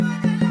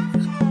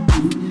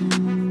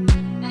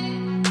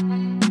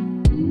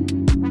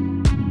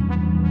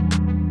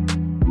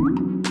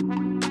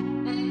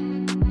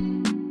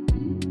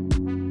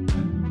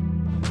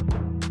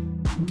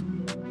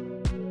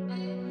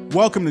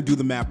Welcome to Do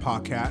the Math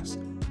Podcast,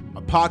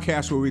 a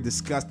podcast where we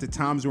discuss the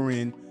times we're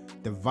in,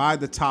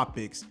 divide the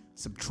topics,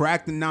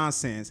 subtract the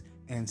nonsense,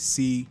 and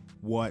see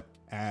what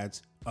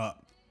adds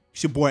up.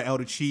 It's your boy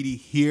Elder Chidi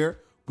here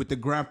with the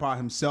grandpa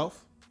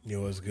himself.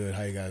 Yo, what's good?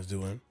 How you guys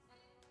doing?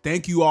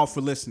 Thank you all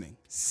for listening.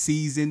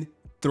 Season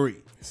 3.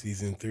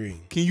 Season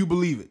 3. Can you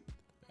believe it?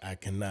 I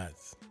cannot.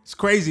 It's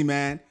crazy,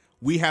 man.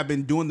 We have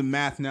been doing the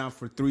math now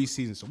for 3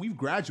 seasons. So we've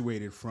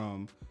graduated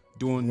from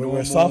doing normal.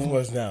 We're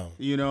sophomores now.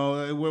 You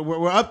know,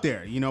 we're up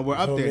there. You know, we're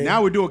up there. Man.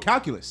 Now we're doing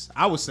calculus,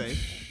 I would say.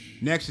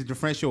 Next is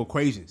differential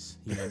equations.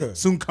 You know,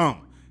 soon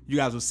come. You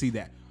guys will see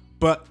that.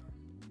 But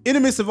in the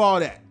midst of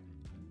all that,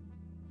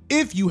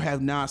 if you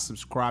have not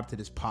subscribed to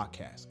this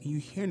podcast and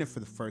you're hearing it for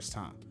the first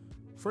time,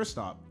 first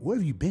off, where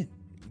have you been?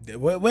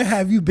 Where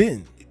have you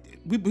been?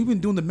 We've been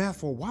doing the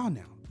math for a while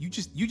now. You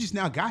just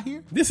now got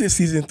here? This is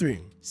season 3.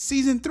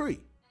 Season 3.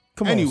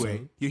 Come on, anyway,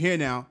 son. You're here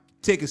now.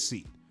 Take a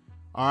seat.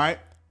 All right?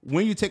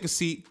 When you take a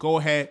seat, go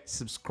ahead,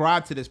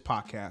 subscribe to this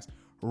podcast.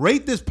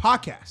 Rate this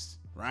podcast,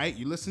 right?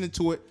 You're listening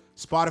to it,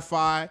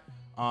 Spotify,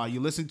 you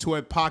listen to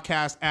it,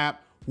 podcast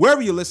app,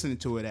 wherever you're listening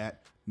to it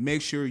at,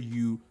 make sure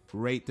you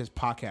rate this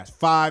podcast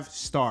 5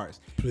 stars.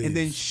 Please. And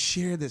then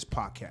share this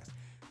podcast.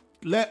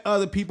 Let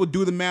other people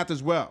do the math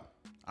as well.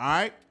 All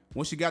right?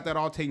 Once you got that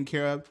all taken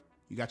care of,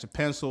 you got your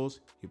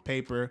pencils, your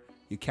paper,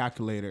 your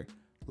calculator.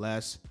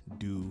 Let's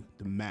do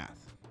the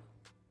math.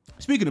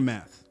 Speaking of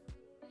math,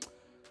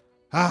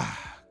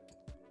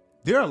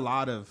 there are a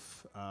lot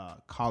of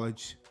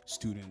college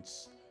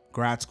students,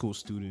 grad school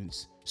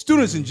students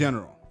in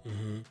general,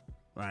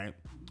 right,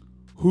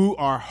 who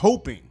are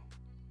hoping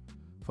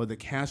for the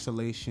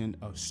cancellation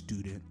of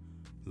student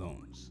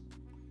loans.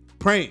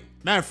 Praying.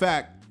 Matter of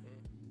fact,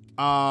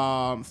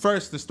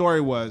 first the story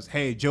was,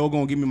 hey, Joe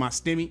gonna give me my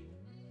stimmy.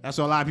 That's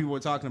what a lot of people were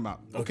talking about.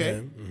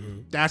 Okay.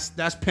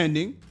 That's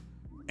pending.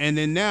 And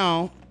then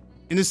now,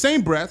 in the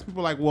same breath,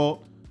 people are like,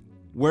 well,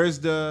 where's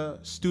the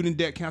student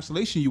debt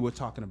cancellation you were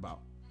talking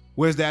about?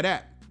 Where's that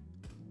at?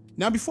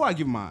 Now, before I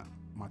give my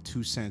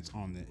 2 cents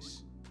on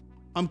this,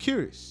 I'm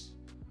curious.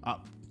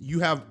 You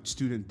have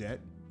student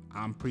debt.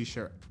 I'm pretty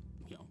sure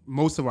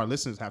most of our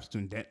listeners have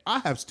student debt. I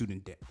have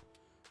student debt.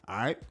 All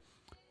right.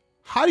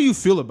 How do you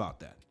feel about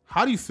that?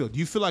 How do you feel? Do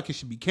you feel like it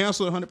should be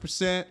canceled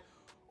 100%?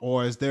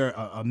 Or is there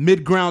a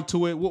mid-ground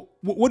to it?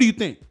 What do you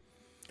think?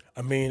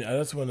 I mean, I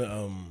just want to,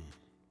 I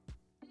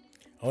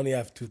only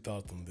have 2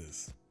 thoughts on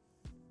this.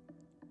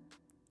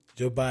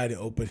 Joe Biden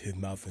opened his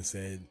mouth and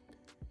said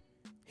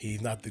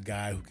he's not the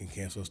guy who can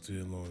cancel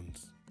student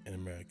loans in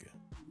America.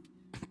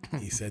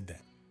 He said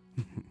that.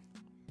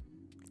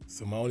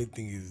 So my only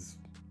thing is,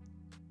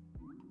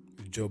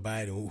 Joe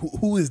Biden,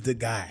 who is the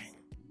guy?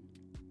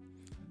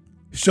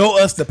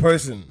 Show us the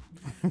person,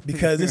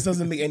 because this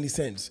doesn't make any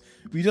sense.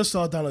 We just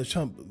saw Donald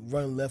Trump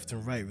run left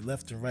and right,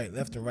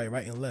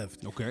 right and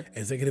left. Okay.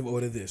 Executive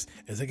order this,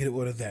 executive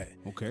order that.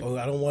 Okay. Oh,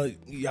 I don't want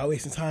y'all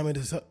wasting time in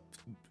this.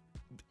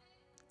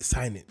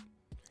 Sign it.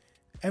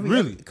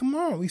 Really? Come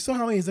on. We saw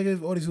how many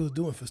executive orders he was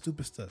doing for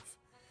stupid stuff.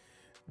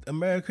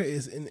 America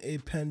is in a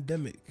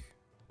pandemic.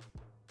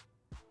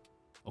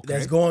 Okay.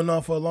 That's going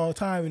on for a long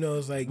time. You know,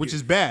 it's like, which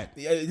is bad.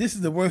 This is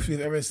the worst we've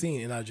ever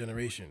seen in our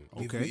generation.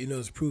 Okay. You know,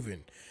 it's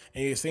proven.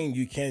 And you're saying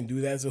you can't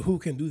do that. So who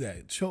can do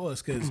that? Show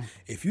us, because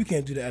if you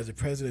can't do that as the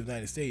president of the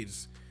United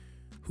States,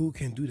 who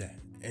can do that?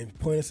 And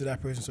point us to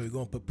that person so we're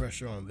going to put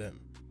pressure on them.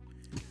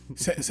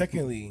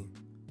 Secondly,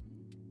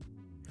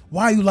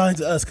 why are you lying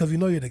to us? Because we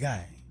know you're the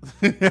guy.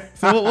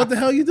 So what the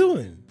hell are you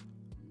doing?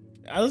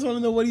 I just want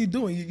to know, what are you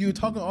doing? You're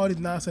talking all this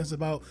nonsense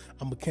about,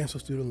 I'm going to cancel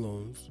student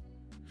loans.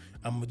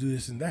 I'm going to do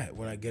this and that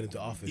when I get into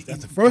office.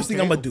 That's the first thing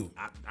I'm going to do.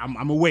 I'm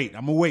going to wait.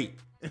 I'm going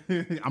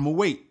to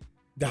wait.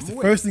 That's the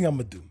first thing I'm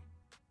going to do.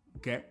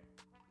 Okay.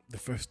 The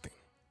first thing.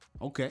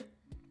 Okay.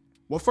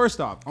 Well,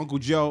 first off, Uncle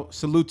Joe,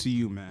 salute to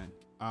you, man.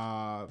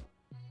 A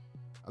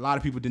lot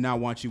of people did not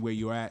want you where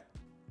you're at.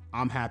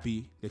 I'm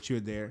happy that you're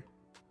there.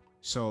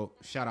 So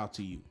shout out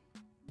to you.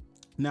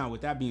 Now,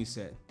 with that being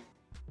said,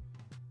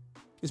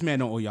 this man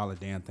don't owe y'all a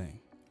damn thing.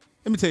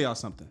 Let me tell y'all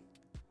something.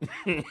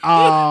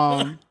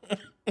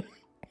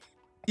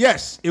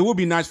 Yes, it would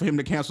be nice for him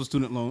to cancel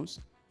student loans.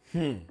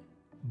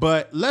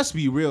 But let's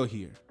be real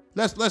here.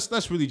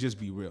 Let's really just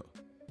be real.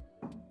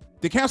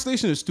 The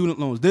cancellation of student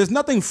loans, there's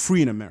nothing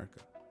free in America.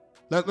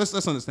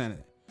 Let's understand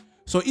that.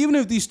 So even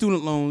if these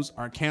student loans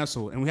are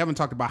canceled, and we haven't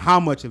talked about how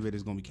much of it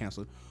is going to be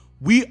canceled,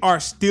 we are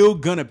still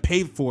going to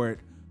pay for it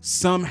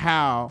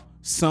somehow,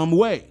 some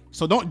way.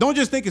 So don't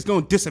just think it's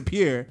going to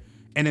disappear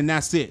and then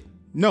that's it.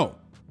 No,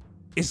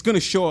 it's going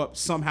to show up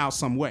somehow,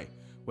 some way,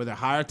 whether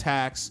higher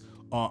tax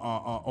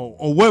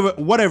or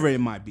whatever it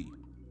might be.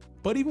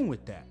 But even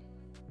with that,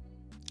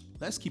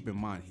 let's keep in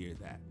mind here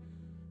that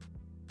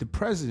the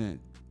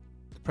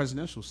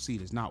presidential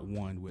seat is not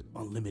one with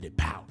unlimited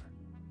power.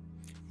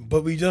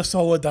 But we just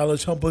saw what Donald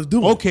Trump was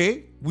doing.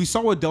 Okay, we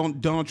saw what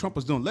Donald Trump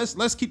was doing.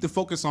 Let's keep the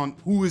focus on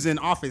who is in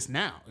office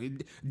now.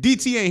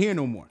 DT ain't here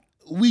no more.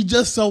 We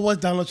just saw what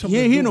Donald Trump was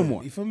doing. He ain't here no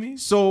more. You feel me?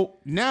 So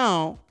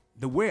now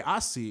the way I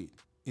see it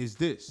is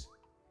this.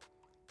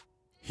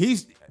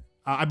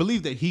 I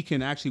believe that he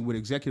can actually, with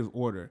executive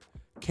order,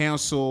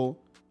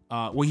 cancel.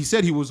 What he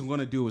said he was going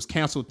to do was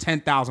cancel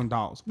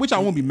 $10,000, which I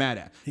won't be mad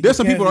at. There's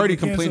some people already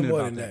complaining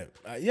about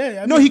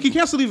that. No, he can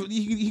cancel.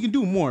 He can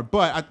do more,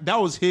 but that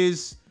was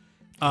his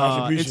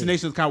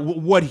intonation of kind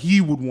of what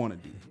he would want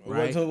to do.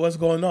 Right? What's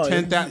going on?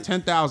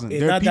 10,000.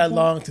 It's not that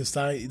long to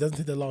sign. It doesn't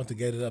take that long to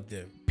get it up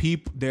there.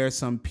 There are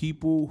some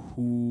people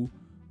who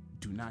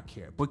do not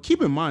care. But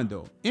keep in mind,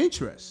 though,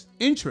 interest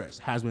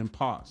has been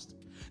paused.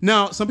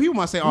 Now, some people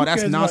might say, "Oh,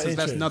 that's nonsense.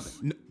 That's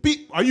nothing."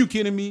 Are you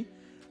kidding me?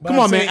 Come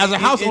on, man. As a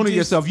house owner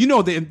yourself, you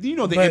know the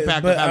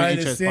impact of having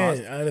interest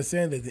paused. I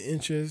understand that the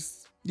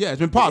interest. Yeah, it's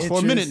been paused for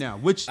a minute now.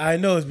 Which I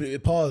know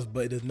it's paused,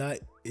 but it's not.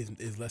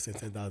 Is less than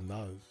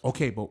 $10,000.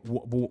 Okay, but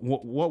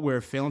what we're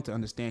failing to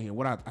understand here,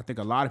 what I think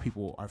a lot of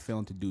people are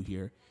failing to do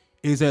here,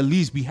 is at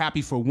least be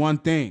happy for one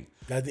thing.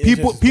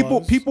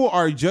 People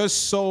are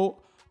just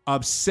so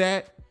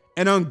upset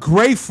and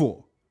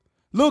ungrateful.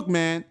 Look,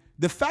 man,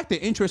 the fact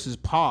that interest is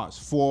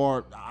paused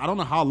for I don't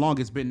know how long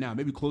it's been now,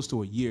 maybe close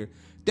to a year.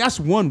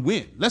 That's one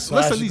win. Let's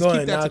at least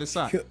keep that to the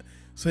side.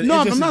 No,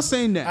 I'm not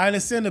saying that. I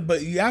understand it,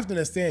 but you have to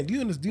understand. Do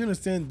you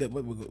understand that?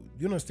 Do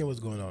you understand what's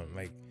going on?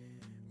 Like,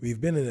 we've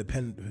been in a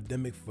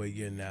pandemic for a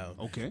year now.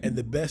 Okay. And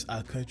the best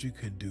our country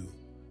could do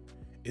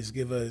is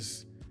give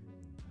us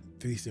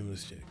 3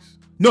 stimulus checks.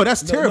 No,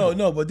 that's terrible.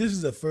 No, but this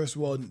is the first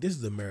world. This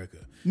is America.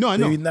 No, I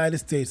know. The United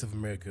States of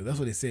America. That's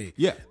what they say.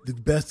 Yeah.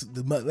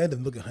 The land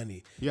of milk and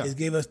honey. Yeah. It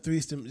gave us 3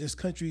 stimulus. There's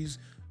countries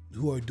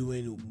who are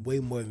doing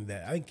way more than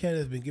that. I think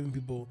Canada's been giving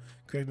people,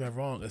 correct me if I'm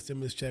wrong, a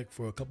stimulus check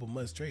for a couple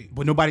months straight.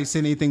 But nobody's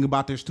saying anything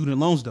about their student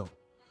loans, though.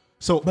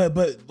 So, but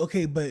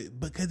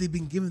because they've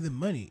been giving them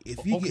money. If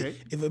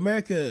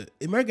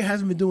America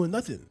hasn't been doing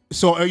nothing.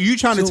 So are you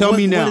trying to tell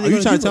me now? Are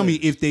you trying to tell me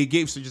if they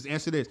gave? So just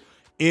answer this.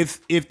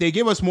 If they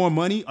give us more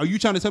money, are you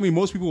trying to tell me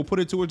most people will put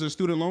it towards their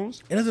student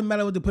loans? It doesn't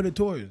matter what they put it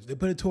towards. They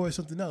put it towards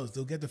something else.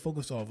 They'll get the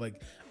focus off.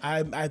 Like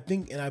I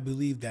think and I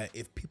believe that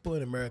if people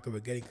in America were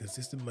getting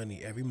consistent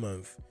money every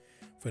month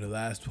for the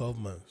last 12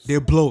 months,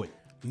 they'll blow it.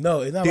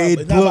 No, it's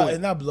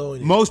not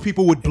blowing it. Most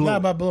people would blow it. It's not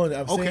about blowing it.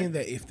 I'm saying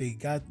that if they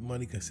got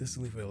money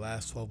consistently for the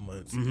last 12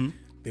 months,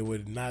 they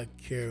would not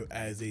care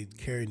as they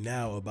care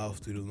now about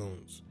student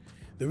loans.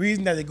 The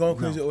reason that they're going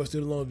crazy over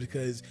student loans is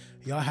because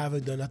y'all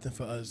haven't done nothing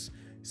for us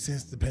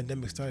since the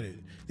pandemic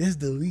started. This is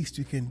the least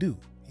you can do.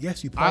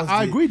 Yes, you paused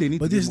I agree. They need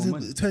but to this give more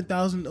is money.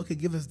 10,000. Okay,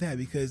 give us that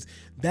because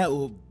that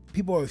will.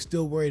 People are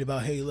still worried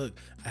about. Hey, look,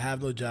 I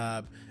have no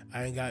job.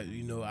 I ain't got.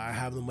 I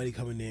have no money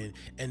coming in.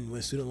 And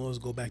when student loans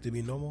go back to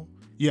being normal,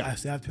 I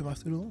still have to pay my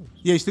student loans.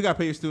 Yeah, you still got to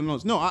pay your student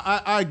loans. No,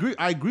 I agree.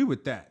 I agree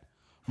with that.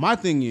 My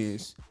thing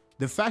is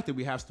the fact that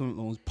we have student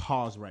loans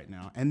paused right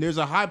now, and there's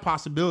a high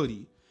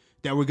possibility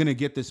that we're gonna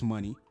get this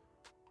money.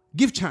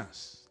 Give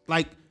chance.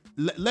 Like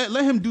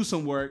let him do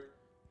some work.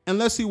 And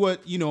let's see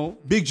what,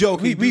 Big Joe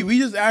can do. We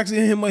just asking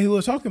him what he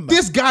was talking about.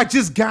 This guy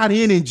just got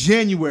in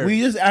January. We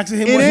just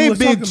asking him what he was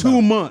talking about. It ain't been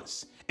 2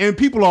 months. And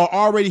people are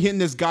already hitting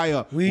this guy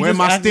up. Where's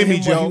my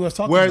stimmy, Joe?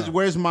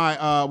 Where's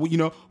my,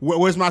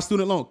 where's my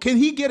student loan? Can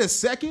he get a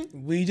second?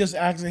 We just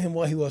asking him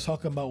what he was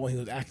talking about when he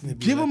was asking.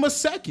 Give him a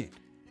second.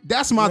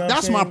 That's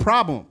my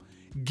problem.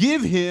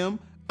 Give him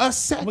a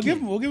second.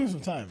 We'll give him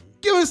some time.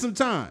 Give him some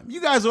time.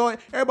 You guys are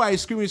everybody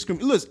screaming.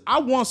 Listen, I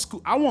want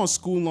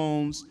school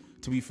loans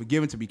to be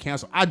forgiven, to be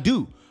canceled. I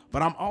do,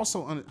 but I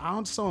also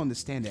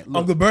understand that. Look,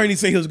 Uncle Bernie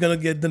said he was gonna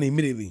get done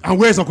immediately. And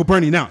where's Uncle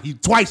Bernie now?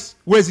 Twice.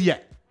 Where's he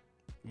at?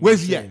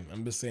 Where's he at?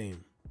 I'm just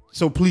saying.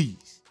 So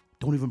please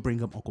don't even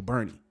bring up Uncle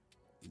Bernie.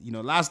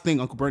 Last thing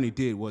Uncle Bernie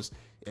did was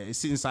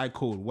sit inside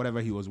code, whatever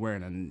he was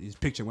wearing, and his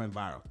picture went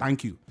viral.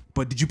 Thank you.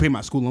 But did you pay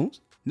my school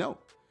loans? No.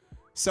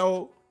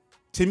 So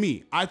to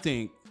me, I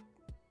think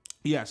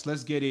yes,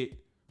 let's get it.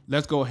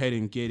 Let's go ahead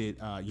and get it.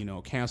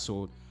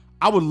 Canceled.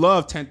 I would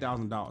love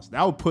 $10,000.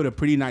 That would put a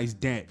pretty nice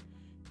dent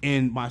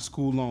in my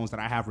school loans that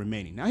I have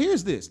remaining. Now,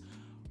 here's this.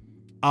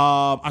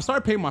 I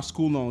started paying my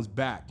school loans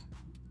back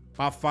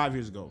about 5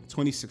 years ago,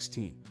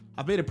 2016.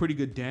 I've made a pretty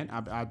good dent.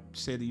 I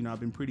said,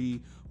 I've been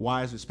pretty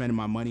wise with spending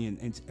my money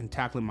and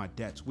tackling my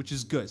debts, which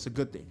is good. It's a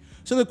good thing.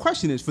 So the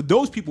question is, for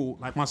those people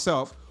like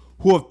myself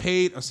who have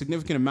paid a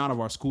significant amount of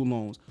our school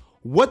loans,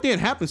 what then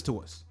happens to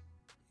us?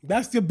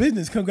 That's your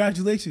business.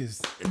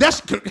 Congratulations.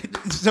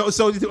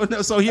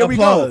 So here we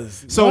go.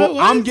 So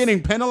what? I'm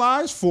getting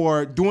penalized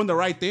for doing the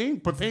right thing,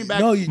 for paying back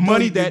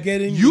money that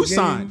you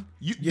signed.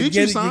 Did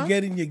you sign?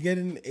 You're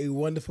getting a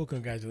wonderful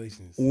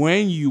congratulations.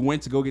 When you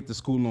went to go get the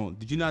school loan,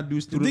 did you not do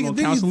student loan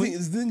counseling? The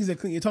thing is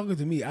that you're talking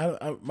to me.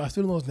 My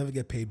student loans never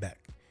get paid back.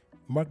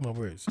 Mark my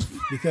words,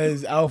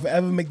 because I'll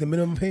forever make the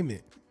minimum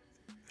payment.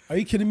 Are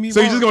you kidding me?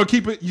 So you're just gonna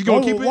keep it? You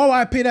gonna keep it? Why would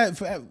I pay that?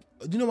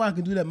 Do you know why I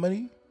can do that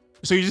money?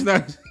 So you're just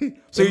not.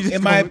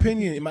 In my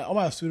opinion, all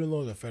my student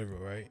loans are federal,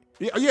 right?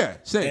 Yeah.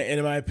 Same. And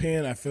in my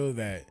opinion, I feel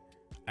that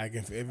I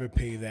can forever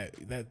pay that.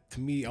 That to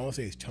me, I won't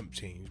say it's chump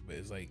change, but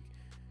it's like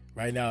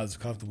right now it's a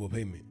comfortable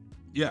payment.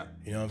 Yeah.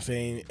 You know what I'm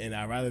saying? And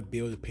I'd rather be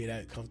able to pay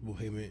that comfortable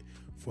payment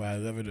for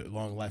however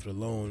long life of the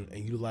loan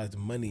and utilize the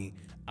money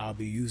I'll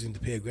be using to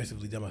pay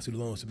aggressively down my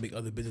student loans to make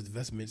other business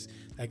investments.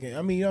 Like,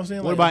 I mean, you know what I'm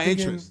saying? What like, about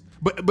interest?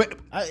 But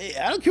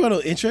I don't care about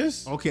no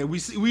interest. okay,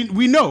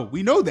 we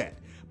know that.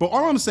 But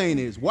all I'm saying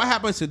is, what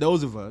happens to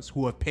those of us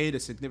who have paid a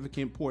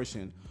significant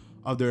portion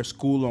of their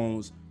school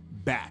loans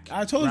back?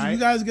 I told you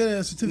guys get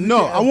a certificate.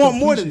 No, I want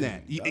more than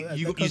that.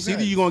 Completion. You see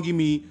that you're gonna give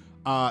me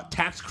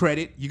tax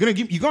credit. You're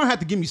gonna have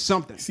to give me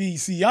something. See,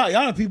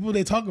 y'all the people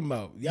they talking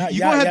about. You're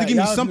gonna have to give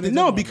me something.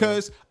 No,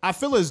 because I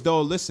feel as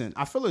though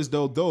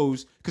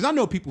those, because I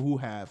know people who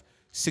have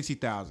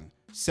 60,000,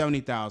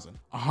 70,000,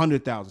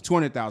 100,000,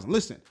 200,000.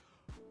 Listen,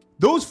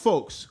 those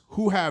folks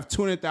who have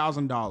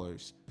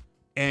 $200,000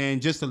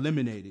 and just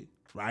eliminated,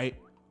 right?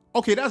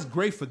 Okay, that's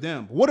great for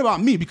them. But what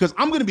about me? Because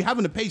I'm gonna be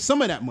having to pay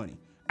some of that money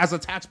as a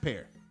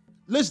taxpayer.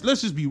 Let's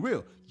just be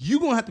real. You're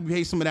gonna have to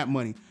pay some of that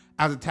money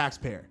as a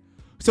taxpayer.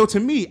 So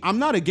to me, I'm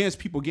not against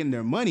people getting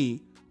their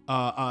money,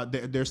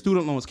 their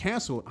student loans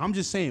canceled. I'm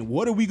just saying,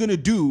 what are we gonna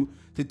do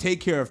to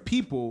take care of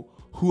people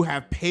who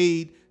have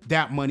paid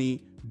that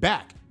money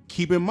back?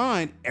 Keep in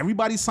mind,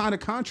 everybody signed a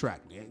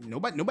contract.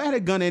 Nobody had a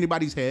gun to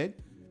anybody's head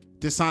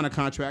to sign a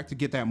contract to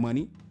get that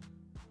money.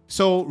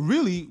 So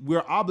really,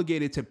 we're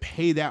obligated to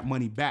pay that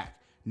money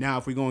back. Now,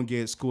 if we're gonna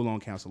get school loan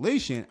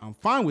cancellation, I'm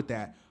fine with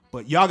that.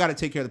 But y'all got to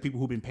take care of the people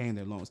who've been paying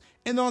their loans.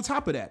 And then on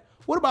top of that,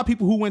 what about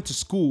people who went to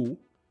school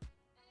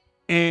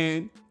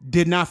and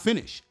did not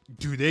finish?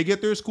 Do they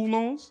get their school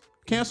loans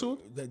canceled?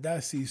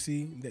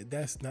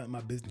 That's not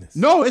my business.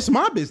 No, it's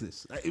my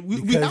business.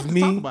 We have to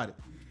talk about it.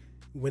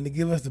 When they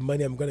give us the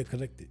money, I'm going to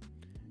collect it.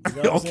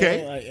 You know what Okay.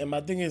 I'm saying? And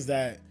my thing is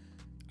that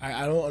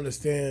I don't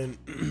understand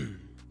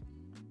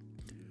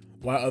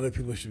why other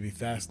people should be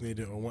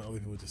fascinated or want other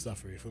people to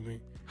suffer. You feel me?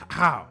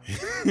 How?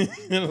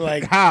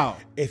 Like how?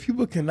 If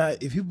people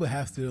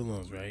have student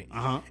loans, right?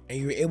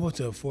 And you're able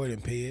to afford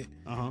and pay it.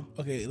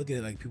 Okay, look at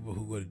it like people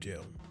who go to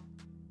jail.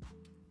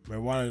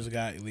 Marijuana just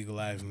got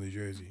legalized in New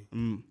Jersey.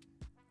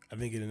 I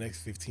think in the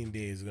next 15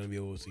 days, they're gonna be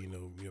able to,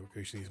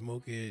 recreationally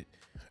smoke it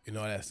and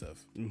all that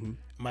stuff.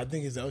 My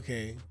thing is that,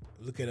 okay,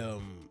 look at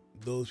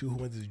those people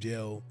who went to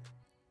jail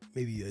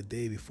maybe a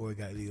day before it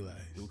got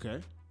legalized.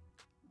 Okay.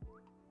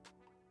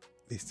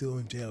 They still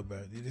in jail, bro.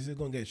 They're still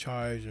gonna get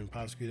charged and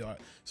prosecuted.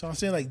 So I'm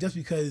saying, like, just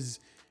because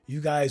you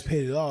guys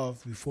paid it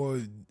off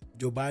before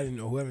Joe Biden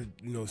or whoever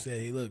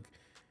said, "Hey, look,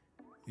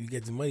 you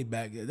get the money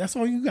back," that's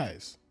on you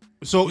guys.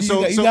 So we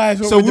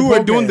we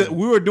were doing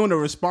the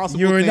responsible.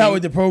 You were thing. not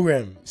with the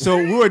program. So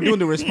we were doing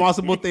the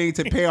responsible thing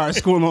to pay our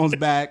school loans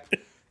back,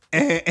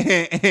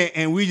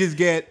 and we just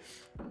get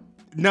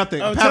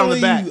nothing. I'm pat on the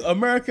back. You,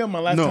 America, my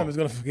lifetime is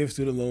gonna forgive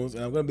student loans,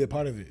 and I'm gonna be a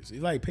part of it. So you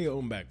like pay your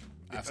own back.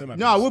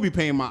 I will be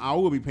paying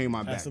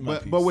my back.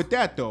 But with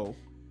that though,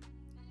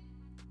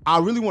 I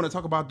really want to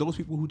talk about those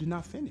people who did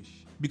not finish,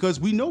 because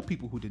we know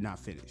people who did not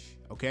finish.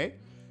 Okay,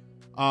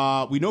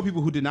 we know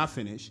people who did not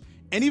finish,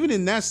 and even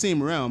in that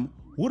same realm,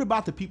 what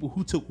about the people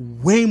who took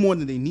way more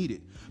than they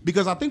needed?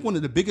 Because I think one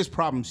of the biggest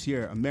problems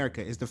here,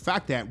 America, is the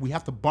fact that we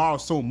have to borrow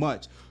so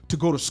much to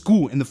go to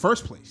school in the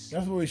first place.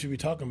 That's what we should be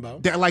talking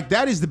about.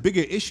 That is the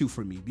bigger issue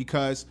for me,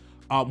 because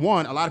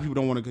one, a lot of people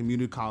don't want to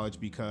community college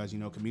because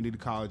community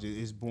college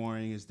is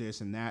boring, is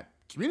this and that.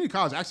 Community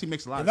college actually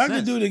makes a lot of sense. If I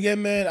could do it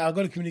again, man, I'll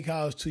go to community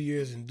college 2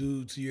 years and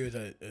do 2 years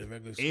at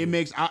regular school. It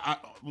makes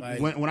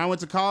when I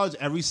went to college,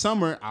 every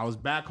summer I was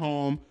back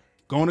home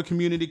going to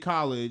community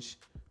college,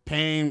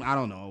 paying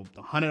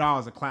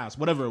 $100 a class,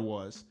 whatever it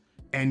was,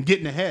 and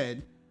getting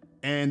ahead.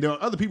 And there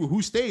are other people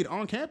who stayed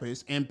on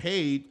campus and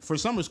paid for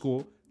summer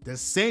school, the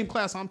same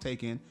class I'm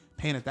taking,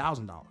 paying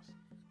 $1,000,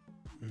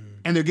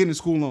 and they're getting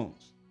school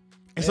loans.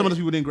 And some of those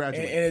people didn't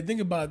graduate. And the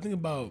thing about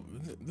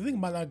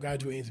not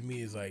graduating to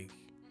me is like,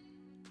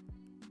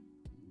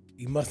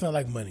 you must not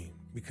like money,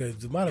 because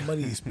the amount of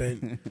money you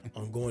spent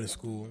on going to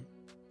school.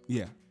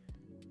 Yeah.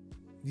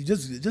 You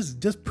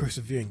just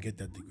persevere and get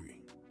that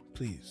degree,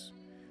 please.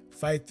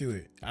 Fight through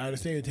it. I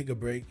understand you take a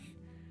break.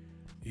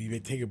 You may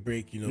take a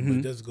break,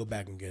 but just go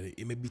back and get it.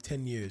 It may be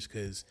 10 years,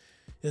 because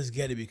just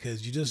get it,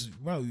 because you know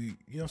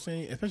what I'm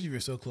saying? Especially if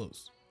you're so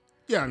close.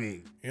 Yeah, I mean, you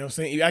know what I'm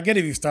saying? I get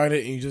it if you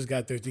started and you just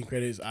got 13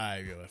 credits,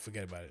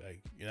 forget about it.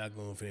 Like, you're not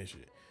going to finish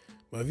it.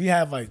 But if you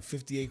have like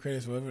 58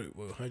 credits,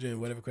 100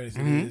 whatever credits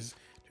it is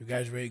to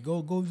graduate,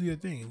 go do your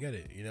thing and get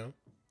it,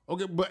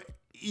 Okay, but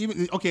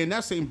in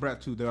that same breath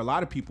too, there are a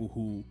lot of people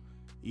who,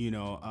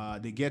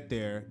 they get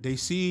there, they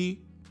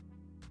see,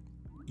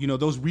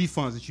 those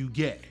refunds that you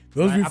get.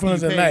 Those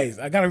refunds are nice.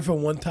 I got a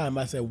refund one time.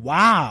 I said,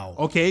 wow.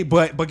 Okay,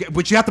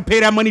 but you have to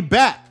pay that money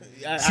back.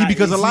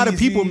 Because a lot of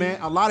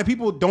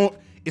people don't.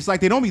 It's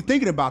like they don't be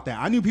thinking about that.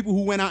 I knew people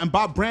who went out and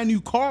bought brand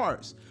new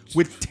cars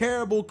with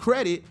terrible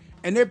credit,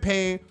 and they're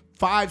paying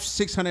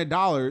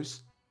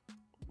 $500-$600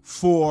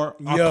 for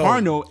a car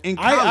note in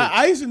college.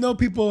 I used to know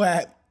people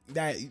that.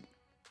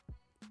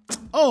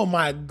 Oh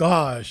my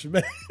gosh,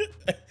 man!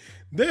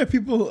 There are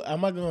people. I'm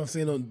not gonna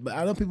say no, but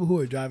I know people who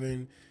are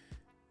driving.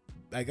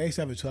 Like, I used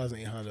to have a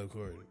 2008 Honda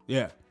Accord.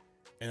 Yeah,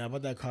 and I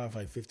bought that car for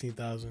like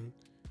 $15,000.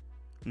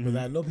 But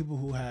I know people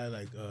who had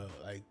like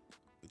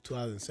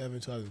 2007,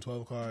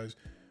 2012 cars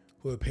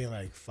who are paying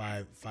like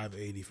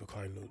 $580 for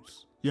car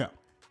notes. Yeah.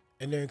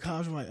 And they're in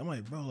college. I'm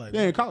like, bro, like,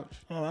 They're in college.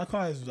 Oh, my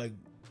car is like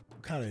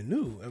kind of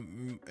new,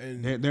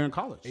 and They're in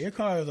college. your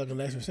car is like a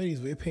nice Mercedes,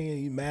 but they're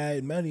paying you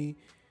mad money.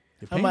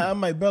 I'm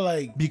like, bro,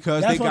 like,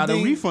 because they got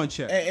a refund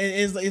check.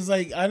 And it's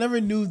like I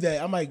never knew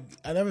that. I'm like,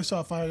 I never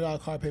saw a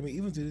 $500 car payment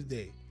even to this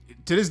day.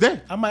 To this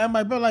day, I'm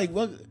like, bro, like,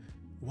 what?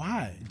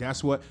 Why?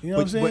 That's what. You know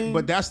what I'm saying?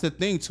 But that's the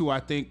thing too. I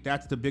think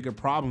that's the bigger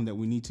problem that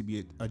we need to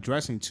be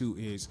addressing too.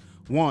 Is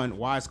one,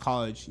 why is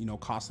college,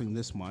 costing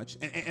this much?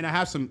 And I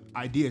have some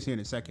ideas here in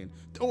a second.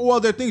 Well,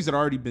 there are things that have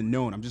already been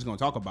known. I'm just going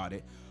to talk about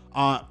it.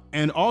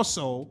 And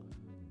also,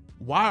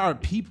 why are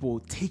people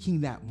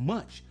taking that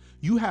much?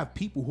 You have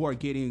people who are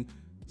getting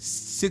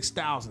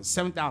 $6,000,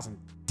 $7,000,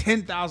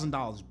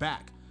 $10,000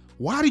 back.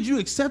 Why did you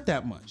accept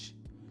that much?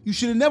 You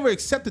should have never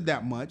accepted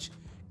that much.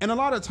 And a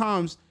lot of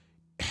times,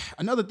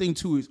 another thing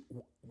too is,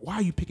 why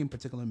are you picking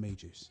particular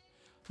majors?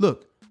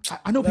 Look,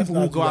 I know people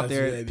who go out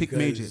there and pick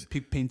majors,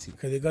 pick painting.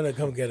 Because they're going to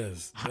come get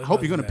us. I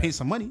hope you're going to pay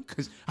some money,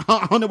 because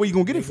I don't know where you're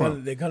going to get it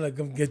from. They're going to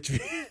come get you.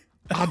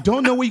 I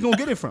don't know where you're going to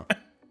get it from.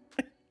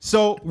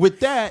 So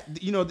with that,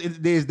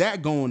 there's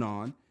that going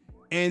on.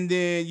 And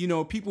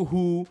then, people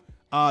who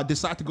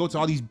decide to go to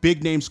all these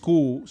big name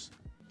schools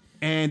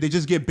and they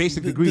just get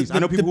basic degrees. I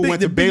know people who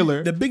went to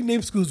Baylor. The big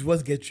name schools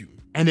was get you.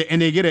 And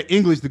they get an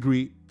English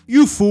degree.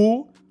 You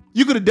fool.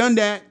 You could have done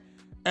that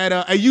at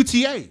a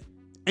UTA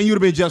and you'd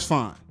have been just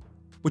fine.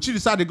 But you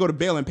decided to go to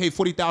Baylor and pay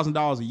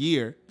 $40,000 a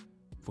year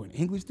for an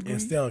English degree?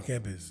 And stay on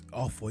campus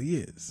all 4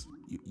 years.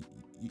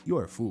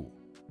 You're a fool.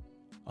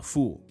 A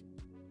fool.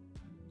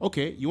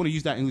 Okay, you want to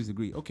use that English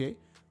degree. Okay.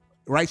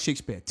 Write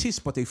Shakespeare. Tis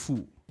but a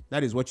fool.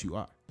 That is what you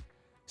are.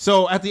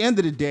 So at the end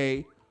of the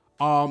day,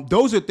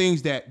 those are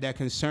things that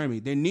concern me.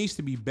 There needs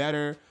to be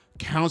better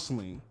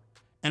counseling.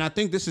 And I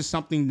think this is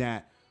something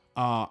that,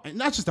 and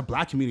not just the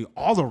black community,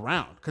 all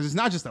around, because it's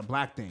not just a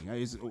black thing.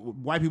 It's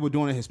white people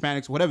doing it,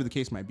 Hispanics, whatever the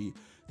case might be.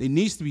 There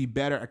needs to be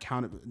better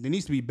accountability. There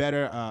needs to be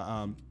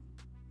better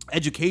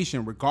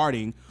education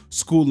regarding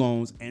school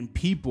loans and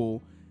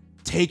people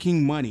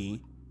taking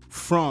money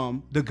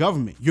from the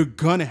government. You're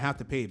gonna have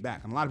to pay it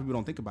back. And a lot of people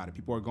don't think about it.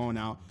 People are going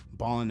out,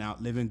 balling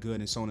out, living good,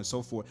 and so on and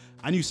so forth.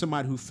 I knew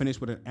somebody who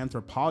finished with an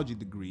anthropology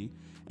degree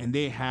and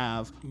they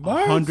have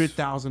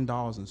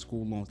 $100,000 in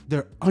school loans.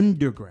 They're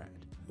undergrad.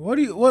 What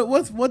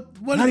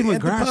not even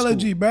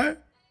anthropology, bro?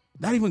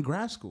 Not even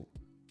grad school.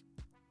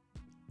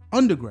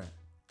 Undergrad.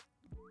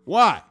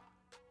 Why?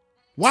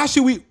 Why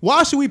should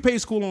we pay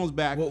school loans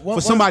back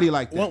for somebody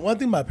like that? One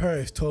thing my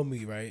parents told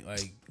me, right?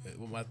 Like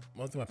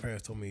one thing my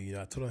parents told me,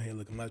 I told them, hey,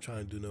 look, I'm not trying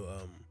to do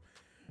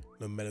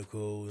no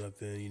medical,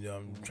 nothing.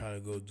 I'm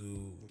trying to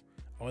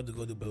I want to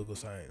go do political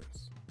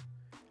science.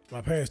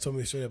 My parents told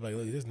me straight up, like,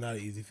 look, this is not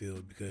an easy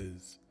field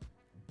because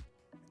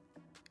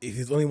if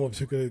there's only one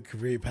particular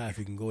career path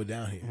you can go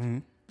down here. Mm-hmm.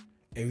 And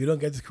if you don't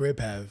get this career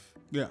path,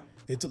 they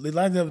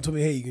lined up and told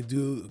me, hey, you can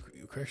do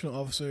a correctional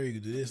officer, you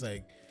can do this,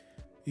 like,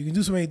 you can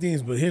do so many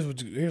things, but here's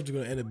what you're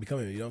going to end up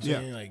becoming. You know what I'm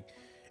saying? Like,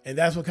 and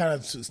that's what kind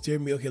of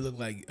steered me. Okay, look,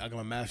 like, I got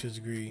my master's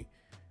degree.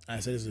 I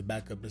said this is a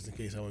backup just in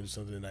case I want to do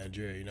something in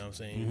Nigeria. You know what I'm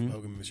saying? Mm-hmm.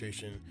 Program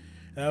administration.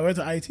 And I went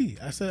to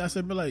IT. I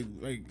said, but like,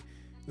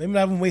 let me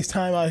not even waste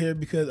time out here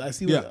because I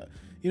see what,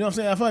 you know what I'm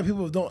saying? I feel like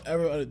people don't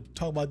ever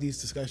talk about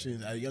these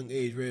discussions at a young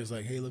age where it's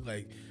like, hey, look,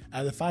 like,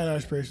 as a fine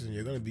arts person,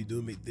 you're going to be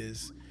doing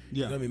this.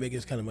 You're going to be making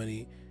this kind of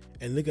money.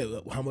 And look at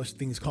how much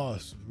things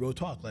cost. Real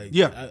talk. Like,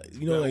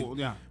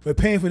 we're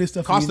paying for this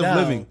stuff. Cost of now,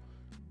 living.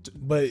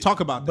 But talk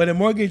about that. But a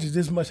mortgage is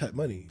this much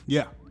money.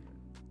 Yeah.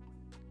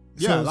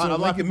 Yeah, so a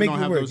lot of people don't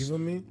have those. You know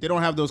what I mean? They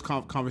don't have those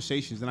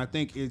conversations, and I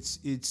think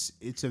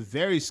it's a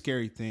very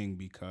scary thing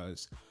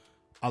because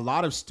a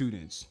lot of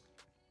students,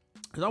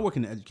 because I work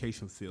in the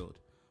education field,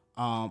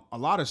 a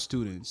lot of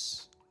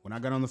students, when I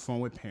get on the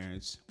phone with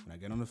parents, when I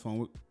get on the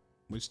phone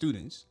with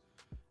students,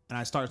 and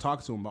I start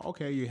talking to them about,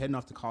 okay, you're heading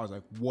off to college,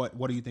 like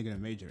what are you thinking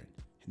of majoring?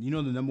 And you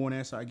know the number one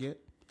answer I get?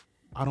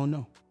 I don't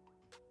know.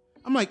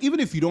 I'm like, even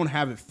if you don't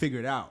have it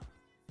figured out,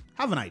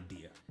 have an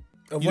idea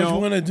of what you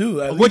want to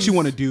do. What you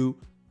want to do.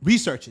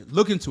 Research it.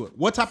 Look into it.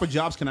 What type of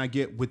jobs can I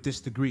get with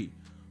this degree?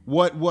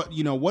 What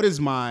is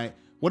my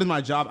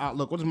job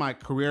outlook? What is my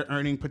career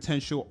earning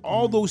potential?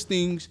 All those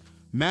things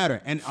matter.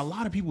 And a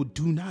lot of people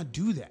do not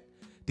do that.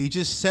 They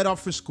just set up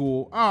for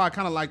school. Oh, I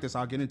kind of like this.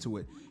 I'll get into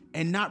it.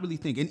 And not really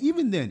think. And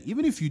even then,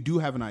 even if you do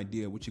have an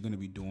idea what you're going to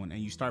be doing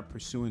and you start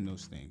pursuing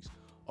those things,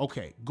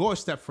 okay, go a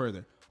step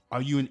further.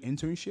 Are you in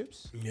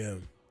internships? Yeah.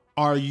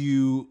 Are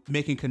you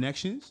making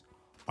connections?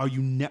 Are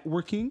you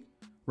networking?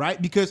 Right?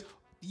 Because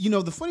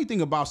the funny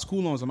thing about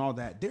school loans and all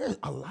that, there's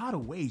a lot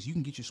of ways you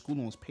can get your school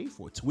loans paid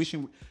for.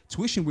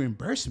 Tuition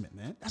reimbursement,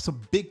 man. That's a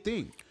big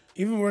thing.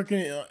 Even working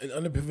in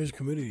underprivileged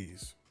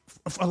communities.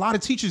 A lot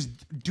of teachers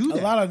do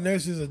that. A lot of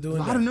nurses are doing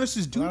that. A lot of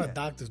nurses do that. A lot of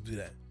doctors do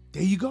that.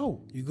 There you go.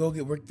 You go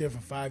get work there for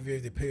 5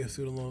 years, they pay your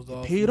student loans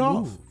off. Pay it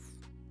off.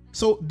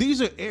 So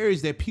these are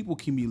areas that people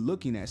can be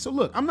looking at. So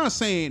look, I'm not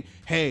saying,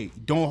 hey,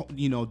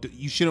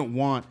 you shouldn't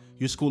want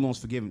your school loans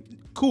forgiven.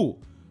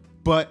 Cool.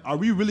 But are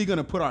we really going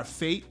to put our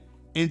fate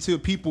into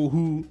people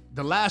who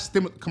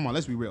come on,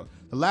 let's be real.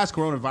 The last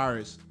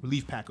coronavirus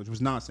relief package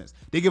was nonsense.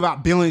 They give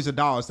out billions of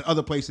dollars to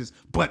other places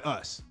but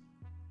us.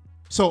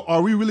 So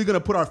are we really going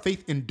to put our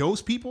faith in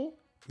those people?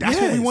 That's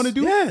what we want to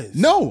do? Yes.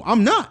 No,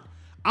 I'm not.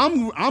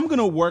 I'm going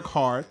to work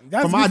hard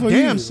That's for my good for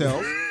damn you.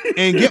 self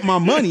and get my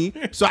money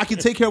so I can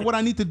take care of what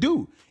I need to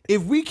do.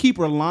 If we keep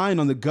relying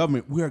on the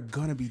government, we're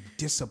going to be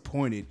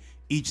disappointed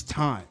each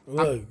time. I'm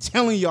Look.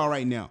 telling y'all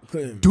right now,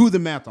 Clinton. do the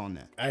math on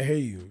that. I hear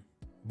you,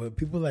 but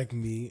people like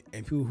me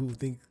and people who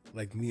think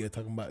like me are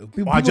talking about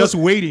people Are just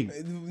waiting.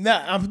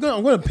 Nah, I'm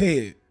gonna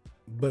pay it.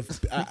 But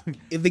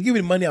if they give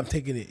me the money, I'm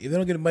taking it. If they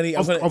don't give the money,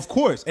 Of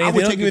course. And I if would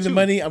they don't take give me it the too.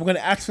 money, I'm gonna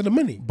ask for the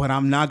money. But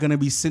I'm not going to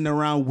be sitting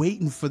around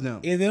waiting for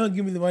them. If they don't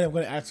give me the money, I'm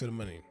gonna ask for the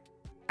money.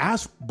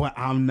 But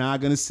I'm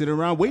not going to sit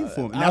around waiting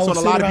for them. And I that's will what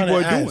a lot sit of people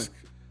around are and doing. ask.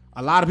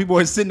 A lot of people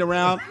are sitting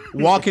around,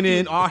 walking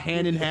in, all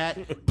hand in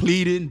hat,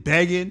 pleading,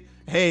 begging.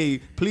 Hey,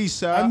 please,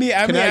 sir. I mean,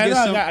 can I get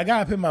some? I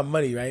gotta pay my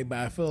money, right? But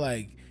I feel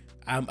like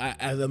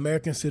as an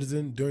American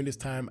citizen during this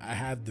time, I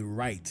have the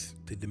right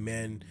to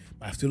demand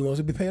my student loans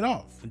to be paid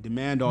off.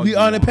 Demand all We you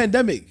are in a want.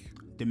 pandemic.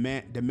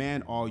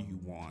 Demand all you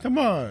want. Come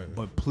on.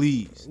 But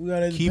please We are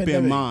in a keep in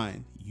pandemic.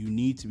 mind you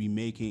need to be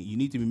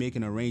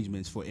making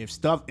arrangements for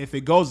if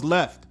it goes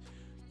left,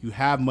 you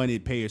have money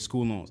to pay your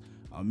school loans.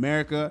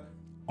 America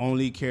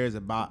only cares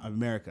about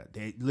America.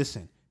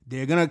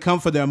 They're gonna come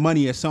for their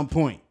money at some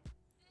point.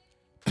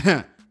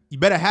 You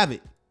better have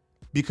it,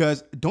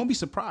 because don't be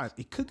surprised.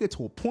 It could get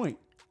to a point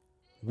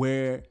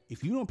where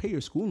if you don't pay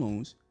your school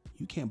loans,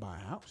 you can't buy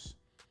a house.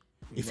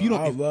 If you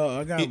don't,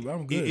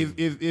 I'm good.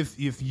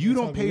 if you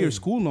don't pay your good.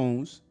 school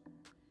loans,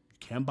 you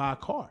can't buy a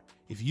car.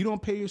 If you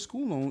don't pay your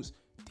school loans,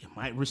 they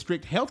might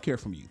restrict healthcare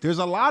from you. There's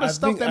a lot of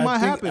stuff that might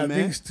happen, I man.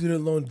 think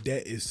student loan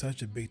debt is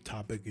such a big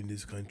topic in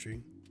this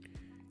country,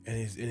 and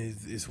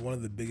it's one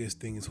of the biggest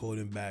things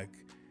holding back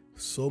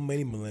so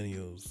many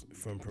millennials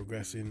from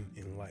progressing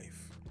in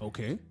life.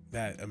 Okay.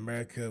 That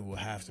America will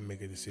have to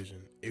make a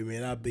decision. It may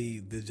not be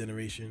this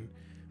generation,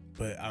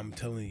 but I'm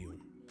telling you,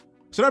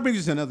 So that brings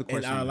us to another in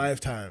question. our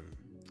lifetime,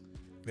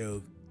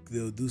 they'll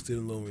do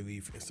student loan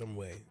relief in some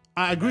way.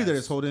 I agree that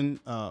it's holding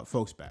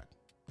folks back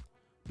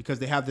because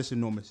they have this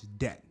enormous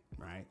debt,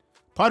 right?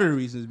 Part of the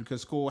reason is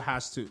because school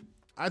has to.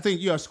 I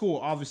think school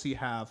obviously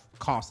have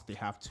costs that they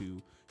have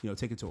to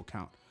take into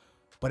account.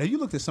 But have you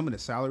looked at some of the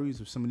salaries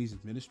of some of these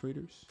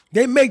administrators?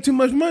 They make too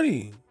much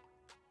money.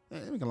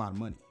 They make a lot of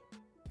money.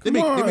 Come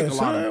on,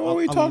 son. What are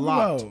we talking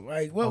about?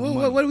 Like,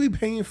 what are we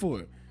paying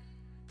for?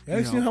 Have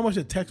you seen how much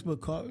a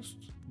textbook costs?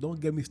 Don't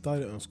get me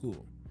started on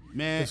school.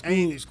 Man,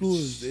 School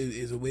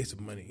is a waste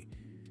of money.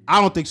 I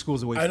don't think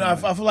school's a waste I of know.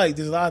 money. I feel like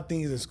there's a lot of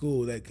things in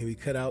school that can be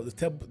cut out.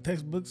 The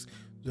textbooks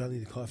do not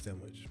need to cost that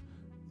much.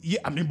 Yeah,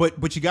 I mean,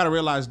 but you got to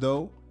realize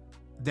though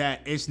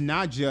that it's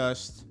not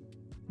just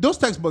those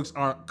textbooks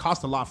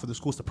cost a lot for the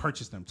schools to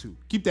purchase them too.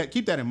 Keep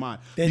that in mind,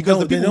 because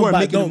the people who are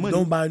making the money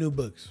don't buy new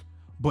books.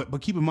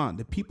 But keep in mind,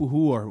 the people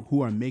who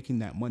are making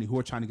that money, who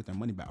are trying to get their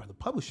money back, are the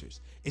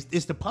publishers.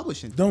 It's the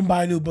publishing. Don't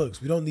buy new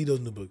books. We don't need those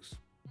new books.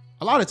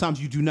 A lot of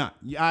times you do not.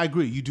 Yeah, I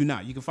agree. You do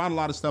not. You can find a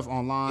lot of stuff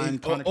online,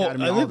 Khan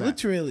Academy, all that.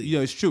 Literally.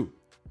 Yeah, it's true.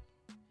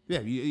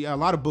 Yeah, a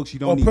lot of books you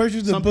don't Or need.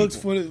 purchase the Some books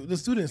people- for the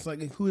students. Like,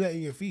 include that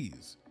in your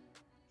fees.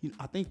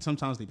 I think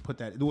sometimes they put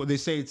that. They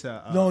say it's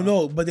a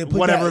No, but they put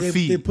whatever that,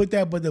 fee. They put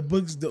that, but the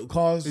books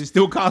cost It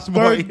still costs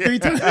more. three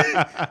times.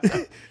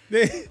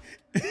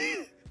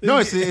 No,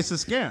 it's a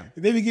scam.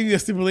 They be giving you a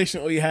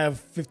stipulation, or you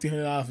have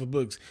 $1,500 for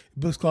books.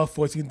 Books cost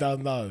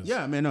 $14,000.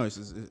 Yeah, man, no, it's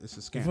a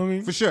scam. feel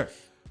me? For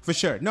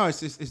sure. No,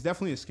 it's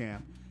definitely a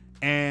scam.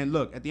 And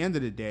look, at the end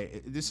of the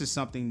day, this is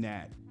something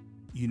that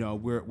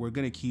we're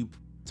gonna keep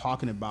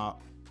talking about,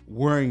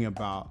 worrying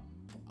about,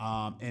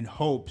 in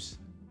hopes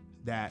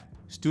that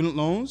student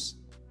loans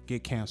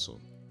get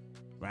canceled,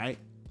 right?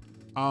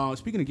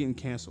 Speaking of getting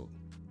canceled,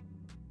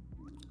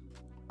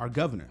 our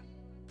Governor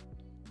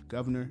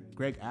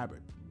Greg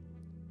Abbott,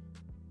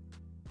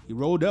 he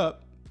rolled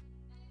up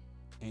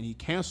and he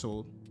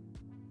canceled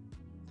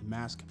the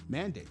mask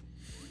mandate.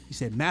 He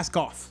said, mask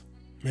off.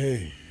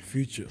 Hey,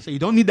 future. So you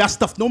don't need that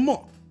stuff no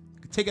more.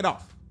 You can take it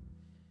off.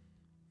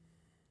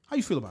 How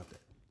you feel about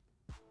that?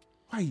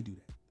 Why you do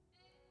that?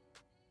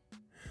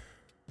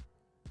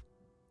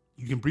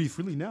 You can breathe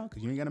freely now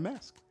because you ain't got a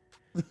mask.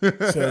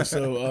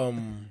 So,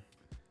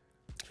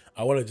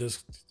 I want to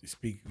just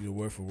speak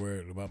word for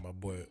word about my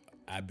boy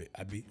Abbott.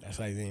 That's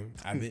how his name.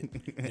 Abbott.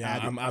 Yeah,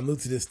 I'm new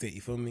to this state.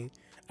 You feel me?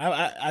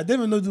 I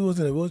didn't even know dude was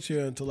in a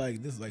wheelchair until like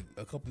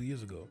a couple of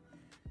years ago.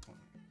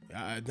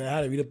 Then I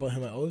had to read up on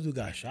him. Like, this dude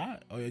got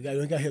shot. Oh, he got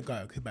hit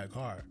by a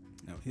car.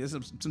 No, he has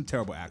some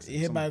terrible accidents. He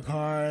hit by a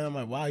car, and I'm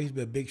like, wow, he's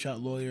been a big shot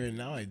lawyer, and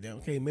now I'm like, damn,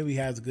 okay, maybe he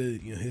has a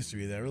good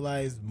history. Then I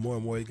realized more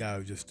and more this guy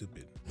was just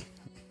stupid.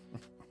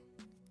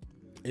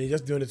 And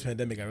just during this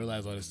pandemic, I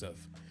realized all this stuff.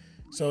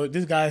 So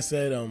this guy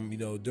said,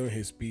 during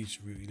his speech,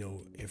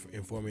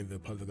 informing the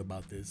public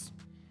about this,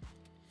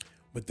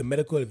 with the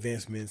medical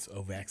advancements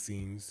of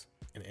vaccines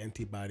and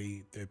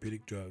antibody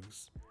therapeutic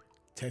drugs,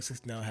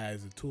 Texas now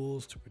has the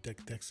tools to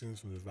protect Texans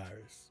from the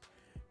virus,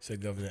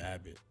 said Governor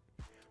Abbott.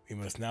 We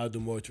must now do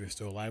more to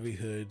restore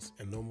livelihoods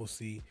and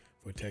normalcy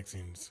for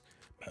Texans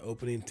by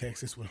opening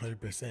Texas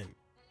 100%.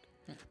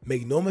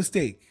 Make no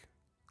mistake,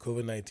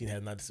 COVID-19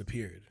 has not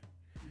disappeared,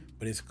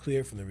 but it's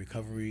clear from the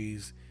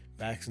recoveries,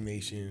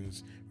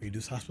 vaccinations,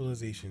 reduced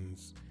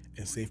hospitalizations,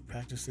 and safe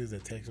practices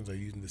that Texans are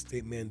using the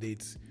state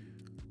mandates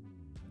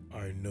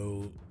are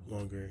no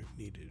longer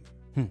needed.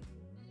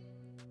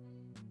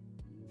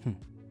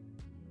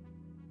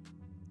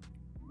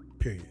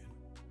 Period.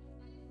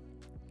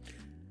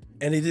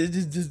 And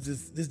this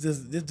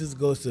just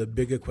goes to a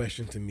bigger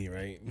question to me,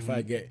 right? If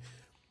I get,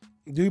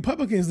 do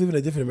Republicans live in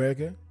a different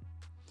America?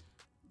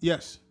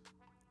 Yes.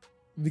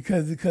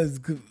 Because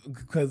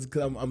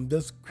I'm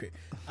just,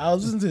 I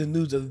was listening to the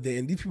news the other day,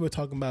 and these people are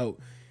talking about,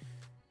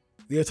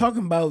 they're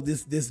talking about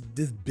this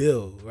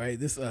bill, right?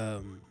 They're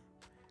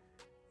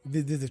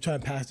trying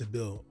to pass the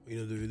bill, the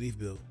relief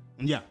bill.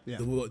 Yeah. The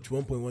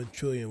 1.1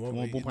 trillion,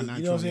 1.9 trillion.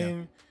 You know what I'm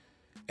saying?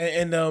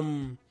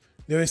 And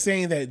they were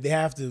saying that they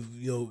have to,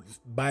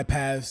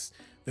 bypass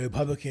the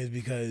Republicans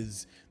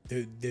because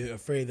they're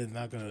afraid they're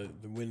not gonna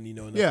win,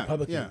 enough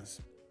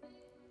Republicans.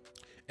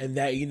 Yeah. And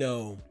that,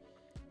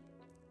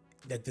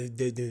 that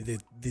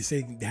they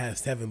say they have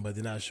 7, but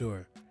they're not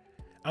sure.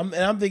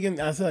 I'm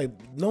thinking, I feel like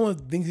no one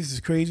thinks this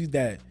is crazy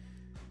that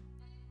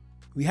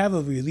we have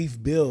a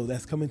relief bill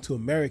that's coming to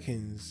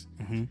Americans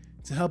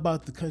to help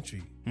out the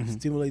country,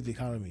 stimulate the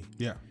economy.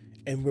 Yeah.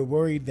 And we're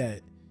worried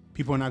that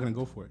people are not going to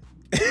go for it.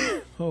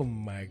 Oh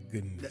my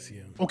goodness,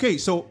 yeah. Okay,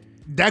 so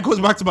that goes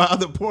back to my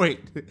other point.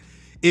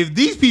 If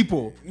these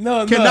people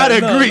cannot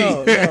agree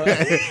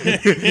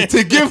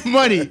to give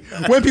money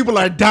when people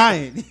are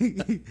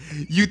dying,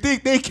 you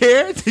think they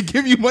care to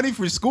give you money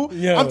for school?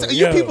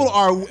 You people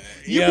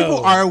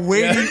are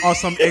waiting on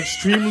some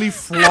extremely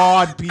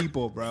flawed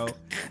people, bro.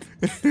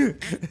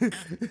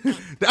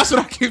 That's what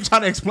I keep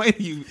trying to explain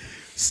to you.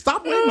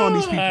 Stop waiting on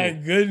these people. My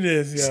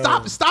goodness,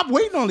 yo. Stop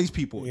waiting on these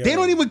people. Yo. They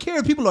don't even care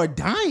if people are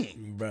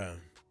dying, bro.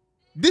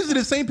 These are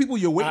the same people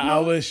you're waiting on. I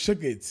was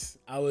shook.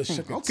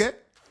 Okay.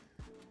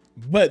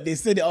 But they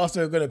said they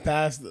also are going to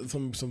pass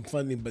some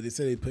funding, but they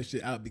said they pushed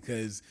it out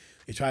because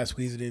they tried to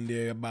squeeze it in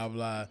there, blah,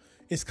 blah.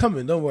 It's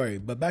coming, don't worry.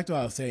 But back to what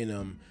I was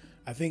saying,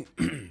 I think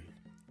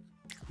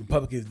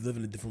Republicans live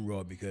in a different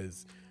world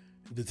because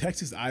the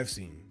Texas I've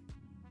seen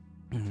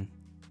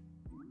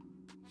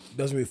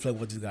doesn't reflect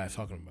what this guy is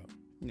talking about.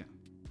 Yeah.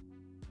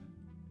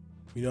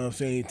 You know what I'm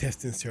saying?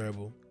 Testing's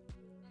terrible.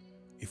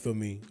 You feel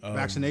me?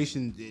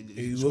 Vaccination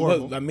is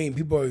horrible. I mean,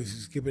 people are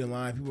skipping in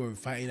line. People are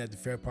fighting at the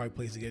Fair Park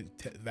place to get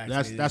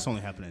vaccinated. That's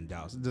only happening in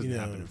Dallas. It doesn't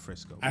happen in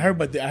Frisco. I heard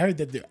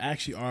that there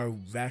actually are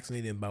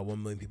vaccinating about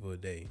 1 million people a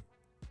day,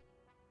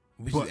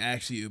 which is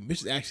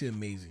actually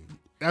amazing.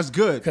 That's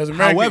good. Because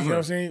however, you know what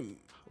I'm saying?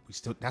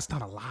 That's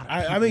not a lot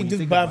of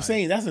people. But I'm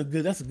saying that's a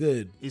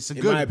good. It's a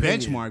good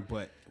benchmark,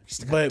 but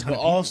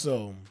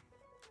also,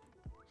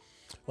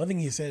 one thing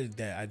he said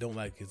that I don't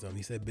like is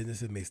he said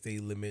businesses may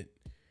still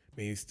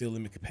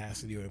limit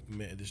capacity or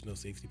implement additional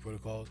safety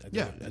protocols at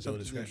their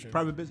discretion.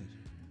 Private business.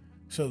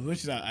 So,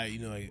 which is I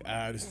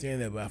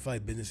understand that, but I feel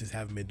like businesses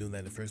haven't been doing that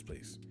in the first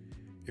place.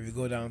 If you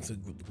go down to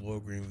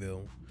Lower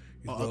Greenville,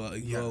 you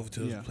go over to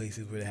those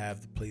places where they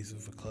have the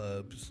places for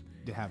clubs.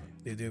 They haven't.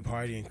 They're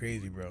partying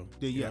crazy, bro.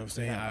 You know what I'm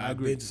saying? I I've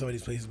been to some of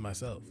these places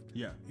myself.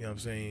 Yeah. You know what I'm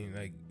saying?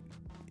 Like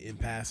in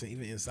passing,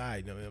 even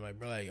inside. You know, I'm like,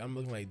 bro, like I'm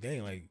looking like,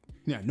 dang, like.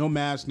 Yeah, no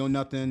mask, no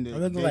nothing.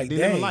 I'm looking like, they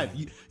dang. live a life.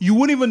 You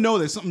wouldn't even know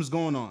that something's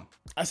going on.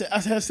 I said,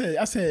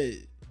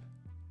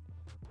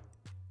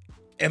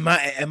 am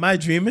I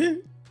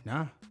dreaming?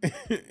 Nah.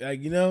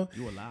 Like, you a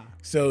lie.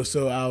 So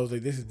I was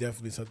like, this is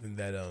definitely something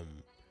that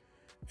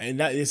and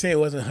that, they say it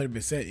wasn't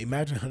 100%.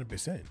 Imagine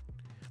 100%.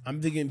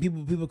 I'm thinking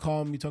people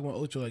call me talking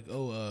about Ocho like,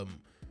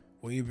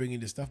 when you bringing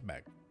this stuff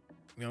back?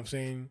 You know what I'm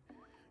saying?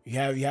 You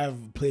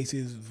have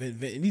places, and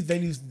these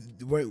venues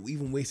weren't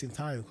even wasting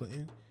time,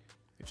 Clinton.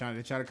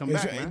 They try to come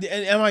back, man.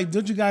 And I'm like,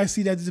 don't you guys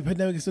see that this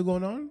pandemic is still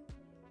going on?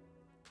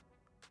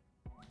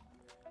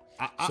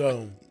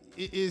 I'm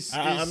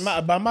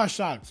not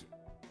shocked.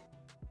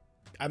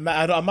 I'm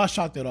not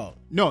shocked at all.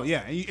 No,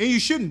 yeah, and you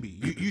shouldn't be.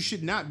 You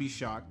should not be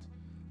shocked,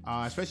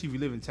 especially if you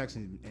live in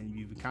Texas and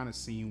you've kind of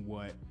seen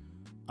what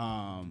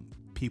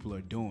people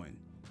are doing.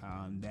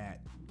 That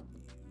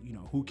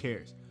who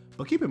cares?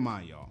 But keep in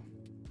mind, y'all,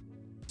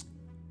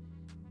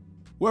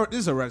 this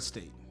is a red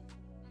state.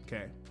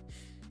 Okay.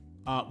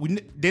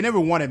 They never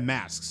wanted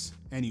masks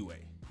anyway.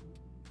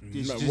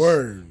 They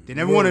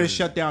never wanted to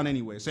shut down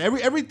anyway. So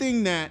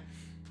everything that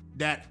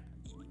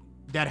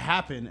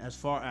happened as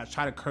far as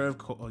try to curb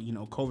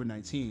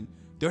COVID-19,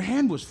 their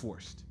hand was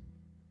forced.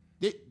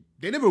 They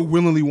never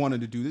willingly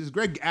wanted to do this.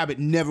 Greg Abbott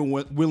never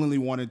willingly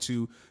wanted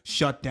to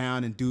shut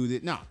down and do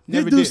that. No,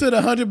 never did. This dude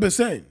said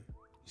 100%. He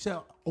said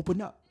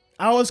open up.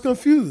 I was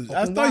confused.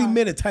 I thought he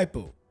made a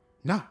typo.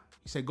 Nah.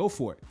 He said, "Go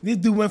for it." This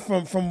dude went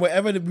from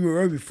wherever we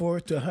were before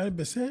to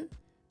 100%.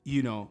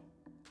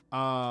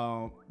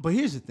 But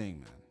here's the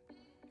thing, man.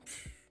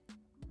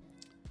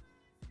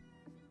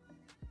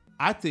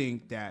 I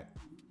think that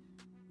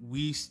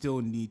we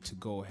still need to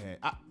go ahead.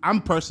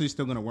 I'm personally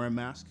still going to wear a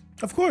mask.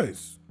 Of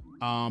course.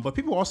 But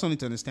people also need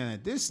to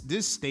understand that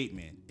this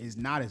statement is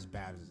not as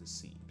bad as it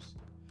seems.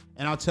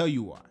 And I'll tell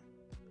you why.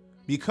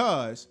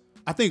 Because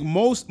I think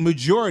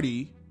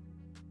majority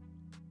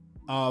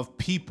of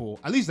people,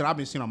 at least that I've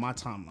been seeing on my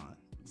timeline,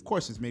 of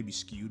course it's maybe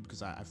skewed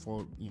because I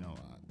follow,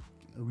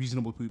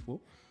 reasonable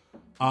people,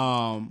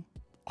 are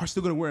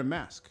still going to wear a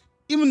mask.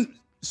 Even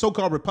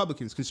so-called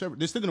Republicans, conservatives,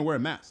 they're still going to wear a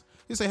mask.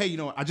 They say, hey,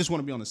 I just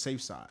want to be on the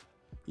safe side.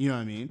 You know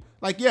what I mean?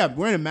 Like, yeah,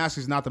 wearing a mask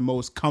is not the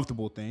most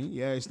comfortable thing.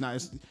 Yeah, it's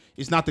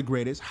not the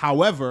greatest.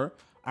 However,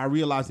 I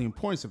realize the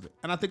importance of it.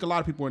 And I think a lot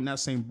of people are in that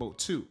same boat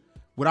too.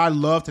 Would I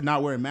love to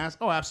not wear a mask?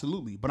 Oh,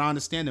 absolutely. But I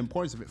understand the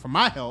importance of it for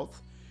my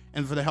health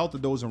and for the health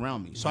of those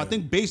around me. So I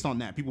think based on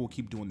that, people will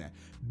keep doing that.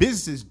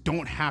 Businesses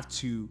don't have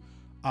to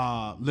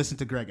listen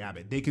to Greg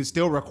Abbott. They can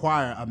still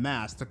require a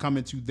mask to come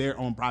into their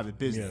own private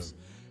business.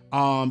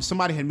 Yeah.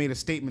 Somebody had made a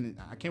statement,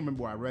 I can't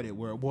remember where I read it,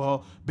 where,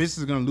 well, business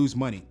is going to lose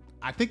money.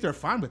 I think they're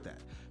fine with that.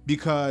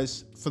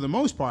 Because for the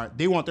most part,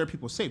 they want their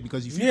people safe.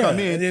 Because if you come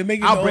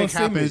in, outbreak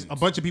happens, a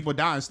bunch of people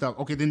die and stuff.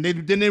 Okay, then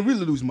they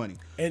really lose money.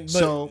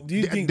 So do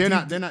you think they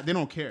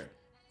don't care.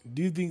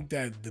 Do you think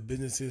that the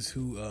businesses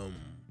who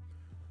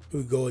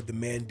go with the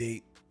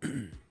mandate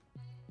and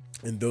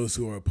those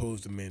who are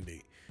opposed to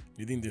mandate,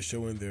 do you think they're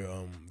showing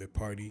their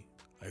party,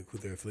 like who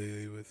they're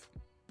affiliated with?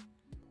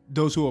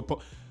 Those who are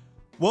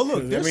well,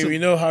 look, we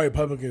know how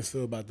Republicans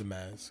feel about the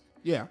mask.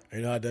 Yeah,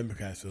 and you know how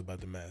Democrats feel about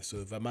the mask. So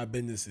if my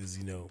business is,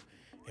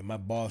 and my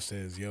boss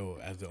says, yo,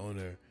 as the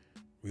owner,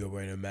 we are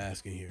wearing a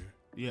mask in here.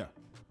 Yeah.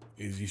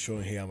 Is he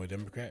showing, hey, I'm a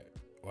Democrat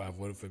or I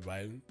voted for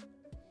Biden?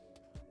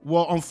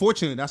 Well,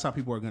 unfortunately, that's how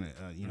people are going to,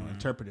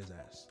 interpret his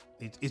ass.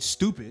 It's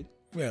stupid.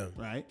 Yeah.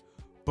 Right?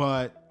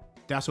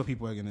 But that's what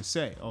people are going to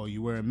say. Oh,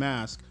 you wear a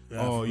mask.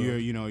 Yeah,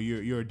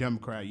 you're a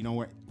Democrat.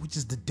 Which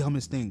is the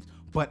dumbest thing.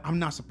 But I'm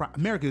not surprised.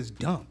 America is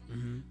dumb.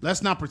 Mm-hmm.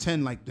 Let's not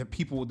pretend like the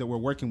people that we're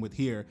working with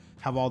here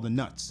have all the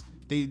nuts.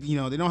 They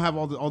don't have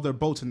all their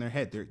bolts in their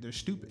head. They're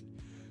stupid.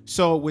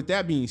 So with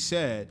that being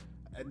said,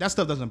 that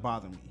stuff doesn't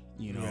bother me,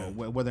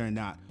 whether or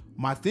not.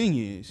 My thing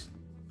is,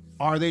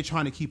 are they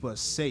trying to keep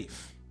us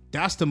safe?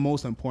 That's the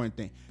most important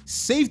thing.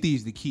 Safety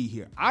is the key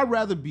here. I'd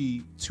rather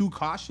be too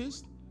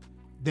cautious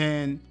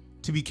than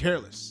to be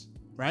careless,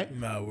 right?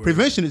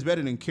 Prevention is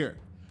better than cure.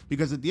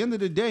 Because at the end of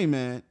the day,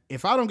 man,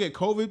 if I don't get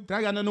COVID, then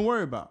I got nothing to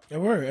worry about.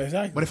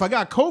 Exactly. But if I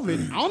got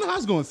COVID, I don't know how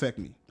it's going to affect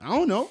me. I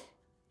don't know.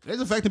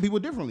 It's affecting people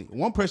differently.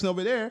 One person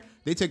over there,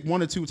 they take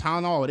 1 or 2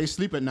 Tylenol, they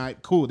sleep at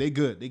night, cool, they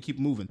good, they keep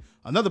moving.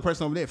 Another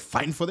person over there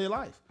fighting for their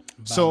life.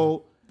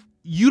 So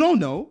you don't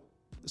know.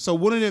 So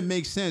wouldn't it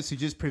make sense to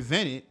just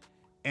prevent it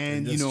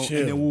and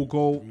then we'll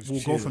go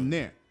from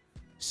there.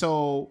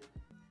 So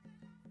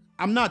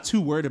I'm not too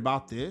worried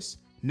about this.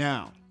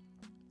 Now,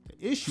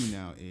 the issue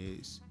now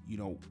is,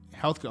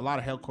 a lot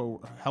of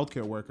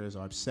healthcare workers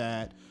are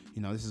upset.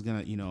 This is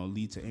gonna,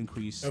 lead to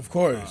increased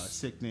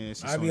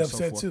sickness. I'd be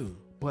upset too.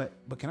 But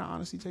can I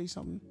honestly tell you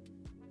something?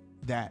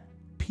 That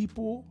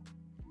people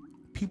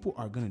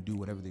are gonna do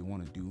whatever they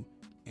want to do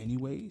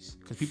anyways,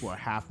 because people are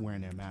half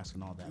wearing their mask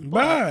and all that.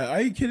 But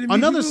are you kidding me?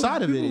 Another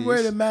side of it is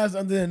wear the mask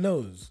under their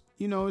nose.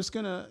 It's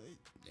gonna.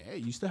 Hey,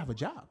 you still have a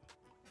job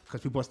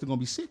because people are still gonna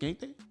be sick, ain't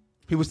they?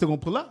 People still gonna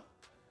pull up.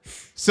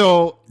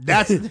 So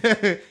that's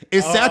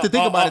it's sad to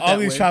think about it. All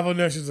these travel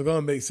nurses are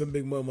gonna make some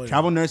big more money.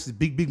 Travel nurses,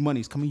 big money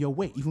is coming your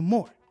way, even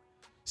more.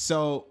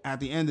 So at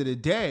the end of the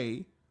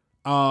day,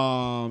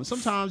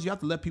 sometimes you have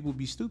to let people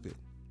be stupid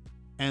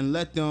and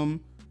let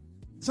them.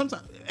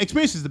 Sometimes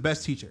experience is the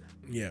best teacher.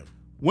 Yeah.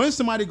 When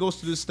somebody goes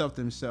through this stuff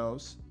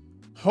themselves,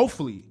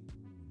 hopefully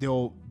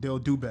they'll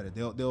do better.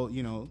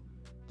 They'll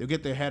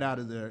get their head out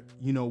of their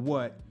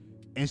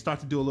and start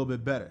to do a little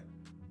bit better.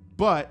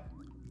 But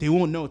they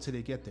won't know till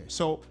they get there.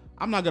 So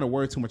I'm not gonna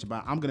worry too much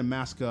about it. I'm gonna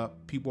mask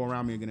up. People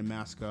around me are gonna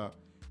mask up,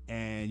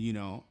 and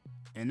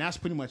and that's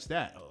pretty much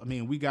that. I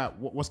mean, we got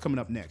what's coming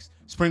up next.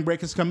 Spring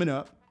break is coming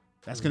up.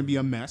 That's gonna be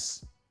a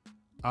mess.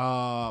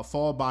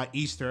 Followed by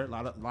Easter,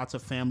 lots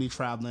of family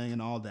traveling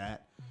and all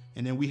that,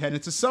 and then we head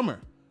into summer,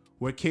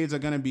 where kids are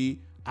gonna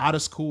be out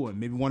of school and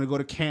maybe want to go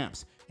to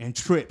camps and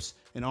trips,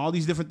 and all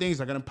these different things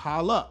are gonna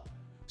pile up.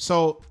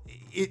 So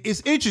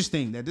it's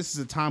interesting that this is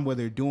a time where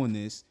they're doing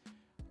this.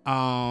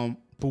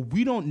 But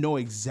we don't know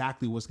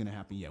exactly what's going to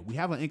happen yet. We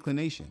have an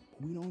inclination,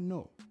 but we don't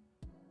know.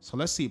 So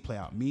let's see it play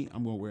out. I'm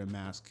going to wear a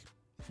mask.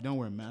 If you don't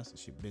wear a mask,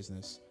 it's your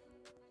business.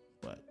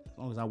 But as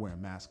long as I wear a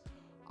mask,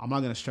 I'm not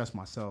going to stress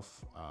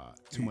myself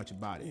too much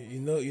about it. You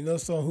know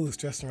someone who's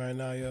stressing right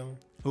now, yo?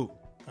 Who?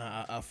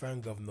 Our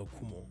friend Governor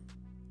Cuomo.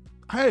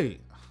 Hey.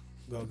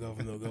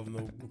 Governor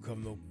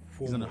Cuomo.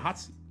 He's on the hot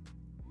seat.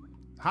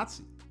 Hot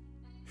seat.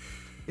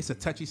 It's a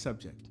touchy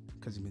subject.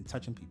 Because you've been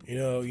touching people.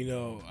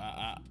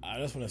 I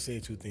just want to say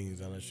 2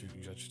 things. I'll let you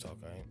talk,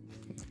 all right?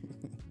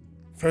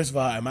 First of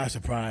all, am I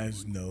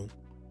surprised? No.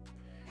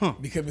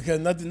 Because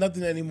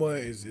nothing anymore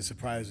is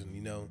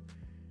surprising,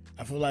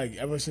 I feel like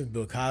ever since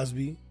Bill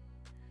Cosby,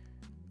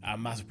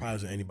 I'm not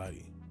surprised with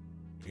anybody.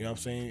 You know what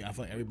I'm saying? I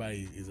feel like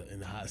everybody is in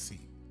the hot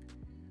seat.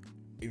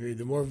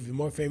 The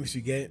more famous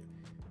you get,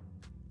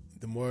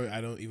 the more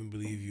I don't even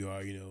believe you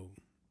are,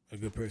 a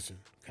good person.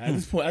 At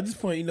this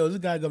point, you know, this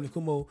guy Governor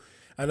Cuomo.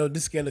 I know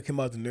this scandal came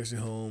out the nursing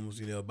homes.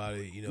 You know about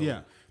it. You know,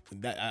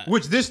 yeah.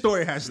 Which this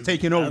story has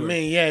taken over. I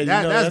mean, yeah,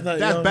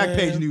 that's back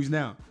page news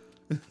now.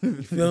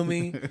 You feel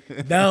me?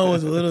 That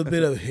was a little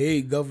bit of,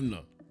 hey,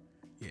 governor.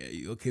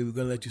 Yeah, okay, we're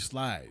gonna let you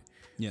slide.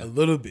 Yeah, a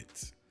little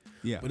bit.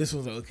 Yeah, but this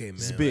one's like, okay, man.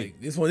 It's big.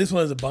 Like, this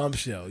one is a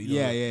bombshell. You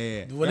know?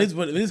 Yeah. When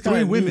this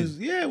kind of women. News,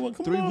 yeah, well,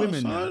 come 3 on,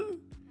 women. Son. Now.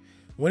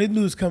 When this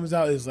news comes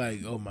out, it's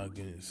like, oh my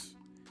goodness,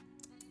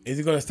 is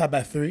it gonna stop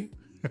at 3,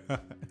 or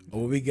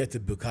will we get to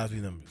Bill Cosby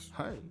numbers?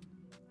 Hi.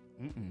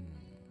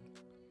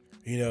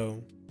 You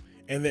know,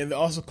 and then they're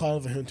also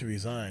calling for him to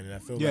resign, and I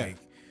feel like,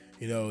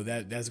 you know,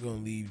 that's going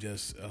to leave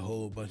just a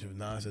whole bunch of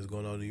nonsense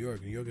going on in New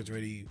York. New York is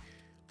already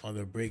on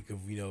the break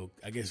of, you know,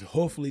 I guess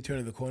hopefully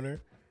turning the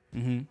corner.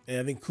 And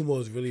I think Cuomo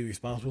is really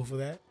responsible for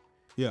that.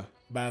 Yeah.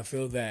 But I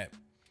feel that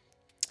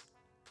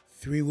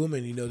 3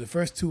 women, you know, the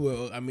first 2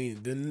 were, I mean,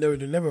 they're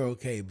never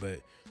okay, but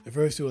the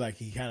first 2 were like,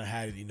 he kind of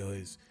had it, you know,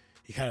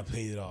 he kind of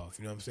played it off,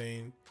 you know what I'm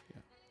saying?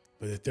 Yeah.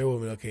 But the 3rd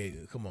woman, okay,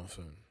 come on,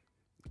 son.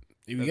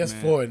 If he gets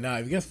 4 now,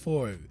 if he gets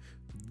 4,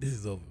 this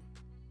is over.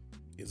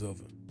 It's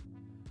over.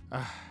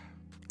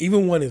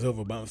 Even 1 is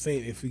over, but I'm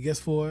saying if he gets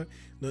 4,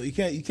 no, you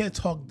can't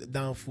talk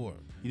down 4.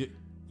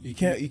 You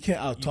can't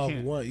out talk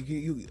 1.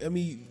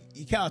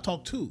 You can't out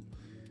talk 2.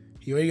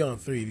 He already on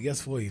 3. If he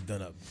gets 4, he's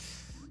done up.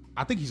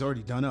 I think he's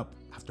already done up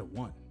after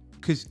 1.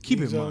 Because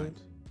keep in mind,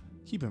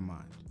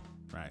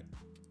 right?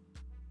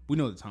 We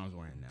know the times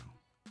we're in now.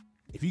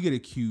 If you get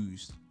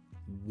accused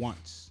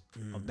once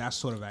of that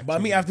sort of activity, but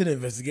I mean, after the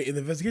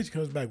investigation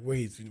comes back, where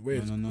no.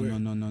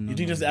 You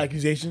think just the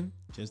accusation?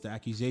 Just the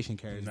accusation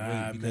carries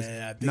weight. Because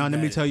let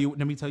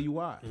me tell you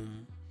why.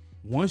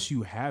 Once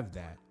you have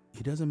that,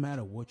 it doesn't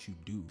matter what you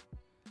do.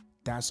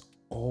 That's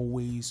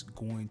always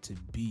going to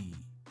be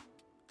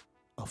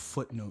a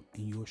footnote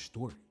in your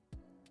story.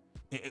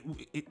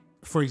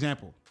 For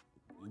example,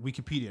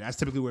 Wikipedia. That's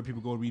typically where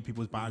people go read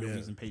people's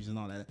biographies and pages and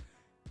all that.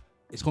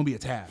 It's going to be a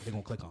tab they're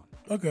going to click on.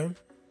 Okay.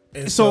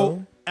 And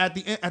so at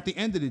the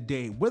end of the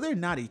day, whether or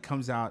not he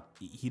comes out,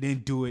 he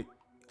didn't do it,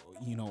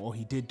 you know, or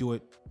he did do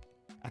it,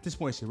 at this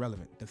point it's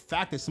irrelevant. The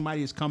fact that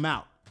somebody has come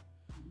out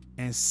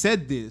and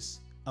said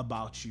this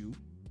about you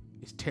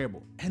is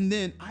terrible. And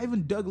then I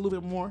even dug a little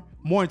bit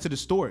more into the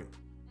story.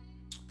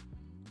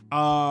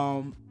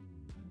 I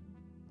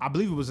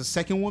believe it was a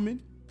second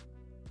woman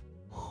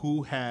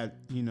who had,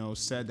 you know,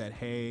 said that,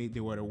 hey, they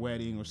were at a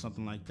wedding or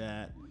something like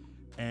that,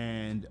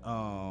 and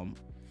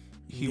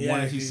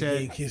he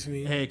said, kiss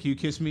me. Hey, can you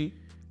kiss me?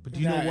 But do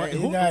you know what?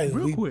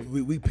 Real quick,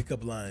 we pick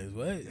up lines.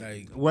 What?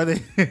 Like whether?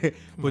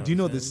 But do you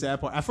know the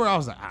sad part? At first, I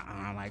was like,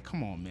 I'm like,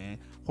 come on, man.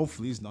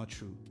 Hopefully, it's not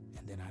true.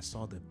 And then I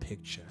saw the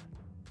picture.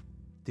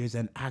 There's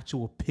an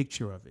actual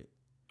picture of it.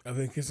 Of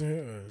him kissing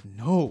her? Or?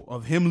 No,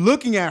 of him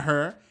looking at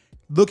her,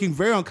 looking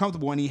very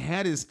uncomfortable, and he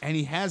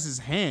has his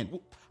hand.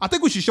 I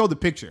think we should show the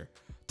picture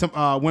to,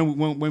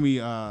 when we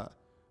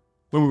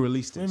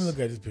release this. Let me look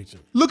at this picture.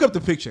 Look up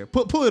the picture.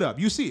 Pull it up.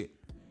 You see it.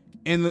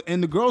 And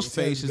the girl's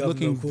face is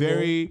looking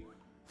very,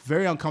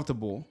 very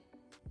uncomfortable,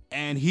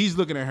 and he's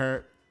looking at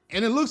her,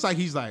 and it looks like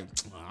he's like,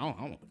 I don't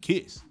want to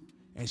kiss,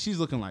 and she's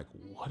looking like,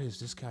 what is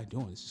this guy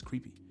doing? This is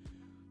creepy.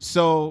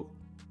 So,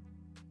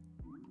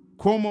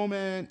 Cuomo,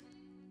 man,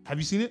 have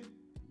you seen it?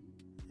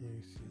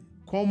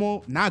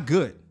 Cuomo, not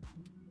good.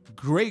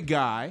 Great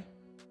guy.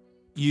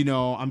 You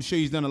know, I'm sure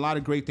he's done a lot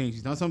of great things.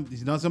 He's done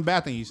some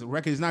bad things. His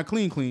record is not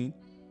clean.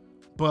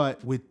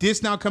 But with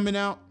this now coming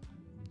out,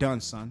 done,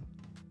 son.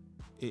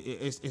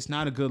 It's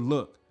not a good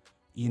look.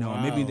 You know,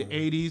 maybe in the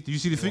 80s. Did you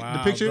see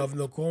the picture?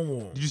 Governor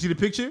Cuomo. Did you see the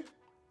picture?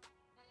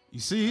 You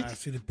see it? I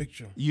see the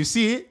picture. You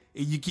see it?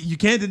 You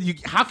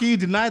can't. How can you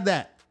deny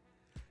that?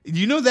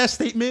 You know that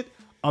statement?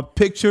 A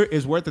picture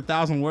is worth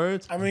 1,000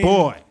 words. I mean,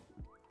 boy.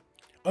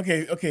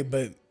 Okay,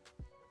 but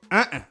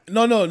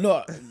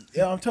no.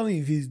 I'm telling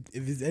you,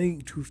 if there's any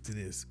truth to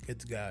this, get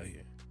the guy out of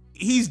here.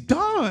 He's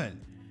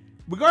done.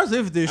 Regardless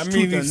if there's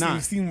truth or not.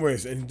 We've seen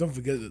worse, and don't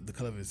forget the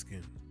color of his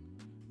skin.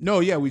 No,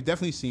 yeah, we've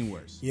definitely seen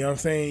worse. You know what I'm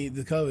saying?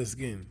 The color of his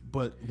skin.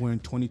 But we're in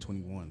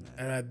 2021, man.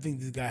 And I think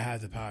this guy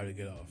has the power to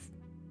get off.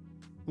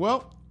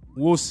 Well,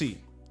 we'll see.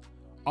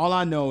 All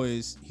I know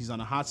is he's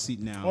on a hot seat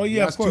now. Oh, yeah, he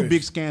has 2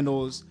 big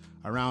scandals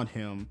around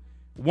him.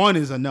 1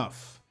 is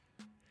enough.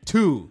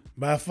 2.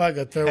 But I feel like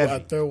a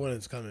third one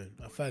is coming.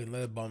 I feel like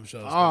another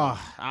bombshell is coming.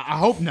 I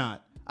hope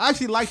not. I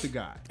actually like the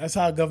guy. That's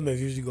how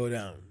governors usually go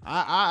down.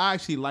 I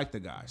actually like the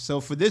guy. So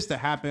for this to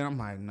happen, I'm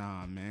like,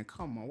 nah, man,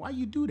 come on. Why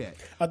you do that?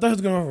 I thought he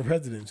was going to run for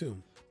president,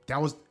 too.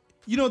 That was,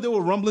 you know, there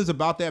were rumblings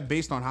about that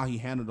based on how he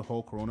handled the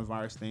whole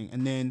coronavirus thing.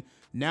 And then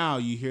now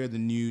you hear the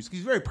news.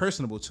 He's very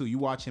personable, too. You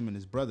watch him and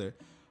his brother,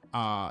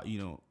 you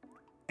know.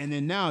 And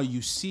then now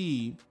you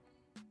see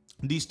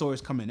these stories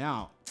coming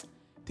out.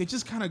 They're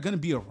just kind of going to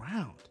be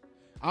around.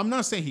 I'm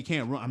not saying he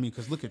can't run. I mean,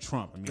 because look at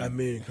Trump. I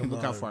mean,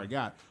 look how far he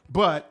got.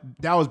 But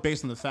that was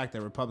based on the fact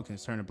that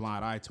Republicans turned a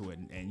blind eye to it,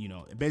 and you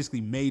know, it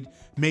basically made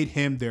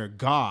him their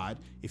god.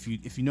 If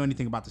you know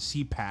anything about the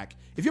CPAC,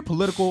 if you're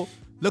political,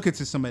 look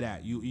into some of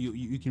that.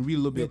 You can read a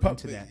little bit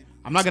into that.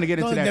 I'm not gonna get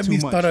into that too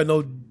much. Don't get me started.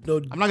 No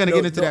I'm not gonna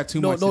get into that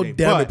too much No, today,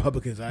 damn but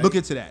Republicans. look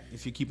into that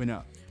if you're keeping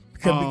up.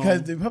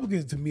 Because the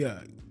Republicans to me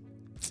are.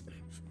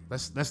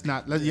 Let's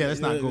not go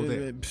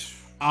there.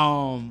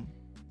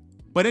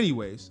 But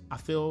anyways, I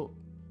feel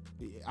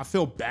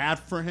bad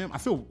for him. I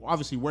feel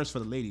obviously worse for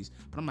the ladies,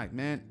 but I'm like,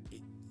 man,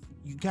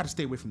 you got to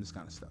stay away from this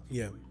kind of stuff.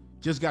 Yeah,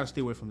 just got to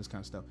stay away from this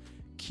kind of stuff.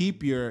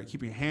 Keep your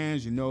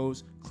hands, your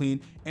nose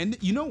clean. And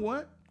you know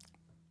what?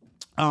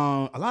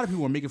 A lot of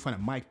people were making fun of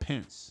Mike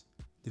Pence,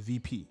 the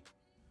VP,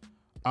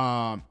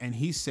 and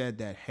he said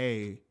that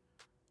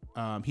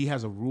he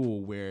has a rule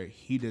where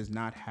he does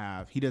not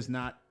have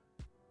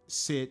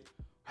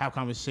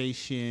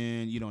conversation,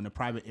 in the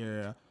private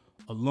area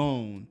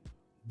alone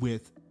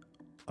with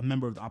a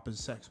member of the opposite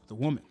sex, with a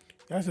woman.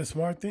 That's a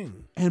smart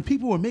thing. And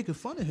people were making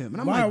fun of him.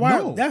 And I'm why?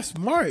 no. That's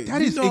smart.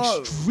 That is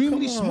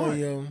extremely smart.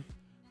 Yo.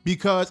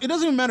 Because it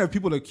doesn't even matter if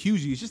people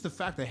accuse you. It's just the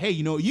fact that, hey,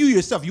 you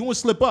yourself, you won't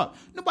slip up.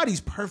 Nobody's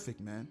perfect,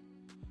 man.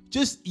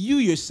 Just you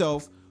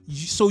yourself,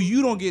 so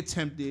you don't get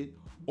tempted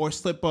or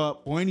slip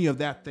up or any of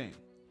that thing.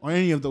 Or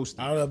any of those things.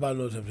 I don't know about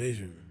no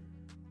temptation.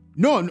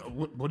 No,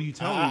 what are you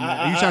telling me? Man?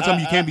 Are you trying to tell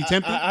me you can't be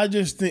tempted? I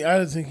just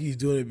think he's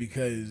doing it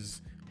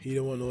because he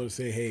don't want no one to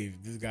say, "Hey,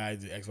 this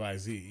guy's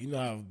XYZ." You know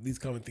how these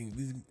come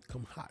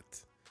hot.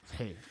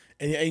 Hey,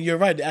 and you're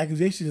right. The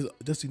accusation is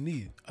just you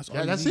need.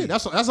 That's it.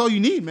 That's all you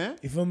need, man.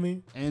 You feel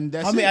me? And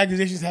that's how many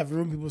accusations have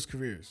ruined people's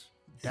careers?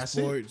 That's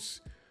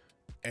sports,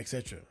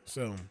 etc.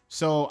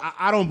 So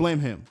I don't blame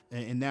him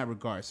in that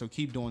regard. So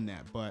keep doing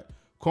that. But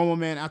Cuomo,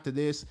 man, after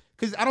this,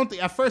 because I don't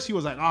think at first he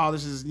was like, "Oh,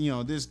 this is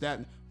this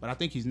that," but I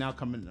think he's now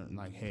coming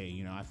like,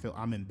 "Hey, I feel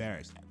I'm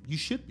embarrassed." You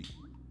should be.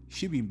 You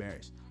should be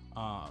embarrassed.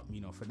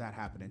 For that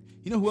happening.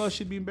 You know who else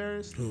should be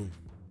embarrassed? Who?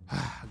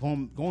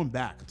 Going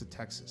back to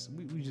Texas.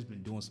 We just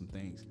been doing some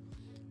things.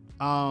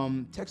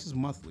 Texas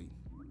Monthly.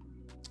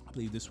 I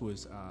believe this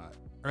was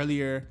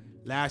earlier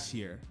last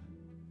year.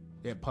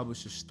 They had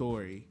published a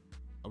story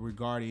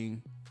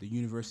regarding the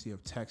University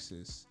of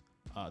Texas,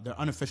 their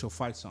unofficial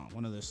fight song,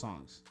 one of their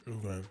songs,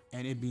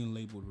 and it being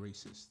labeled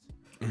racist.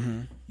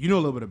 Mm-hmm. You know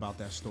a little bit about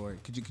that story.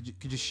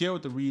 Could you share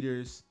with the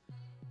readers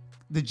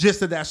the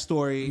gist of that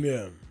story?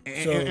 Yeah.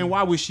 And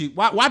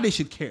why they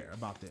should care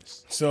about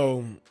this?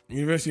 So,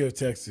 University of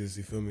Texas,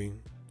 you feel me?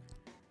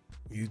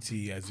 UT,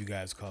 as you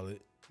guys call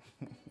it.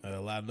 A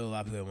lot of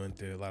people that went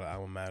there. A lot of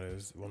alma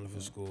maters.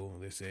 Wonderful school.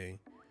 They say.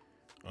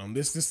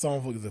 This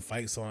song is a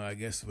fight song, I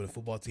guess, when the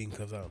football team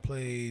comes out and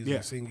plays.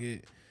 They sing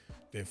it.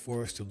 They're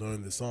forced to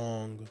learn the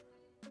song.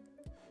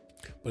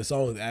 But the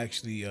song was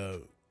actually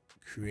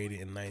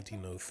created in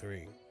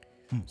 1903,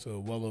 so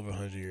well over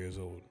 100 years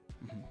old.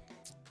 Mm-hmm.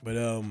 But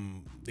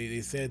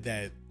they said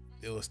that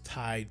it was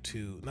tied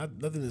to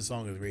nothing in the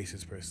song is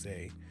racist per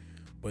se,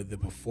 but the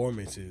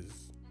performances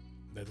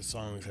that the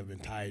songs have been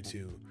tied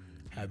to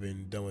have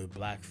been done with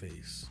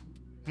blackface.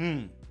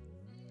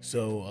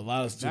 So a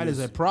lot of students, that is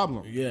a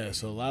problem. Yeah,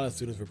 so a lot of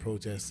students were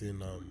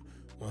protesting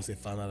once they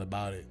found out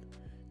about it.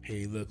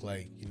 Hey, look,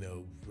 like,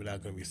 we're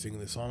not going to be singing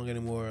this song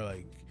anymore.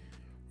 Like,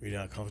 we're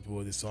not comfortable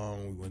with this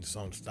song. We want the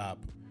song to stop.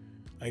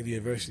 I think the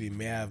university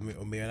may have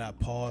or may have not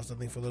paused, I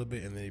think, for a little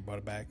bit, and then they brought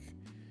it back.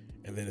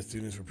 And then the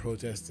students were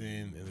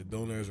protesting, and the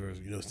donors were,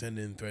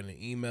 sending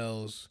threatening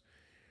emails.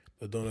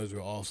 The donors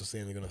were also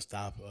saying they're going to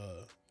stop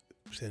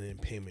sending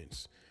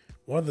payments.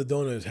 One of the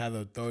donors had the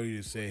authority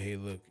to say, hey,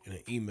 look, in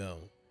an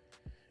email.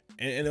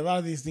 And a lot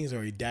of these things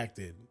are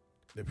redacted.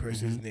 The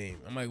person's name.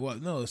 I'm like,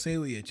 what? No, say it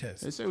with your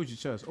chest. Say it with your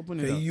chest. Open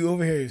it up. You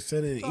over here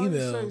sending an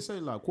email. Say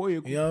like,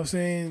 you know what I'm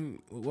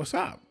saying? What's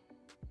up?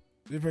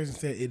 This person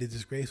said, it is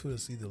disgraceful to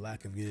see the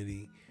lack of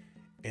unity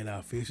and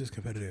our fiercest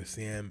competitor,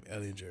 Sam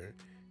Ellinger,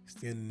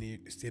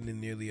 standing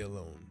nearly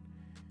alone.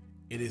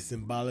 It is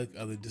symbolic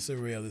of the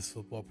disarray of this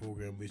football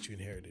program which you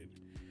inherited.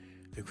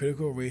 The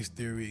critical race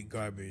theory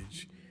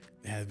garbage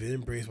that has been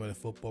embraced by the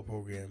football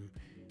program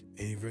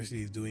and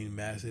university is doing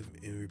massive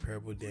and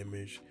irreparable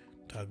damage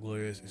to our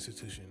glorious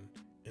institution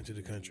and to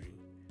the country.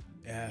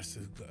 It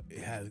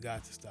has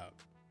got to stop.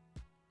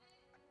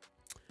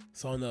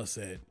 Someone else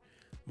said,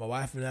 my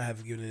wife and I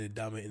have given an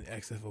endowment in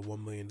excess of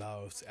 $1 million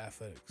to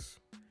athletics.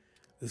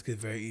 This could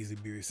very easily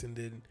be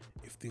rescinded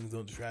if things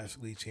don't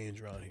drastically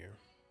change around here.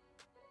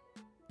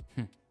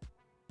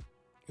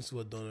 This is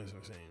what donors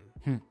are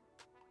saying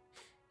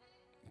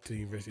to the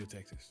University of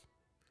Texas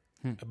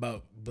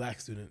about black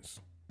students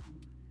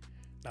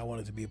not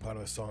wanting to be a part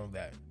of a song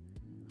that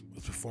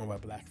was performed by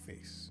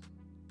blackface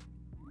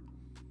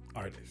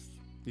artists.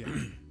 Yeah.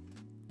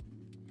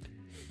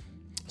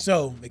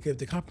 So they came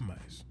to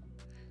compromise.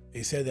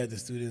 They said that the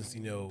students,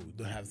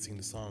 don't have to sing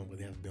the song, but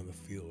they have to be on the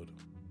field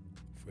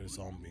for the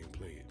song being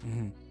played.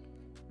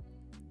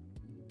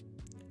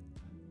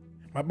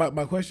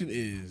 My question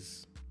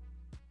is,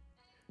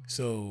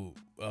 so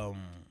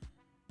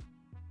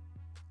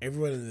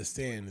everyone in the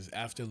stands,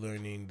 after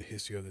learning the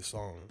history of the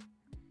song,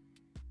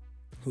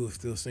 who is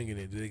still singing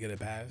it, do they get a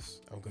pass?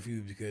 I'm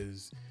confused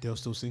because they'll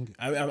still sing it.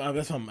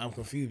 That's why I'm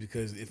confused,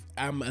 because if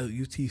I'm a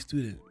UT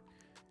student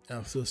and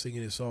I'm still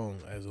singing this song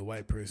as a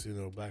white person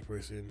or a black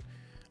person,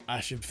 I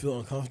should feel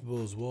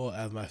uncomfortable as well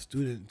as my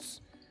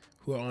students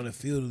who are on the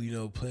field, you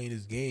know, playing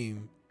this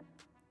game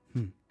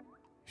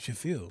should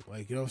feel.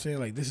 Like, you know what I'm saying?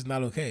 Like, this is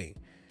not okay.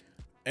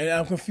 And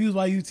I'm confused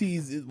why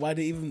why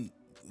they even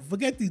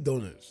forget these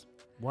donors.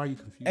 Why are you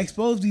confused?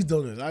 Expose these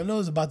donors. I know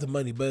it's about the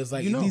money, but it's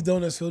like, if these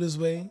donors feel this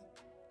way,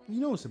 you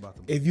know it's about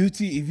the money.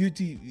 If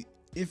UT,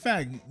 in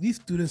fact, these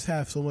students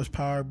have so much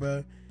power,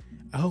 bro.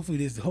 Hopefully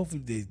they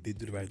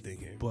do the right thing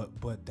here.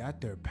 But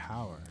that their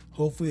power.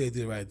 Hopefully they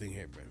do the right thing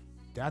here, bro.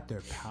 That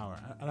their power.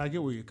 And I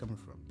get where you're coming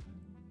from.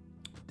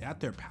 That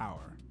their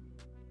power.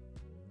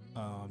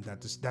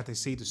 That they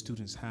say the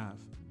students have.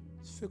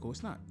 It's fickle.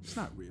 It's not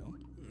real.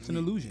 It's an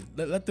illusion.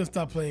 Let them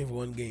stop playing for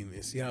one game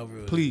and see how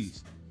real.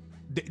 Please,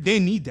 they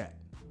need that.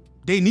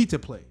 They need to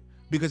play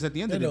because at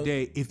the end of the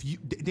day, if you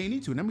they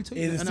need to. And let me tell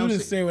you. The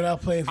students say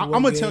without playing for one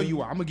I'm gonna game, tell you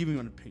why. I'm gonna give you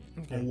an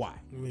opinion on why.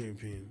 Give me an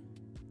opinion.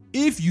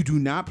 If you do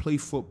not play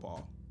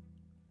football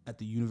at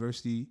the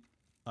University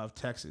of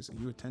Texas and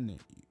you attend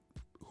it,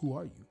 who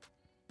are you?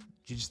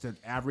 You're just an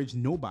average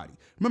nobody.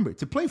 Remember,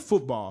 to play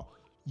football,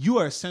 you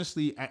are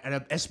essentially,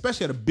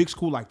 especially at a big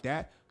school like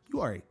that, you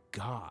are a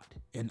god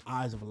in the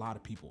eyes of a lot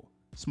of people.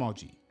 Small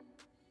g.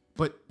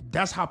 But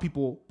that's how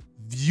people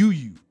view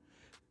you.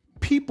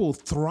 People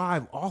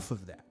thrive off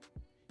of that.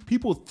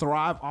 People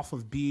thrive off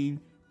of being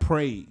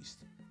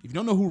praised. If you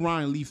don't know who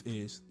Ryan Leaf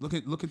is, look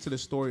into the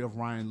story of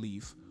Ryan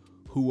Leaf,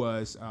 who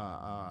was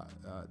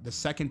the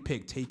second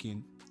pick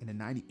taken in the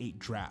 98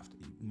 draft.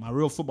 My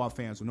real football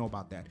fans will know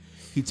about that.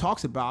 He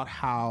talks about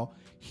how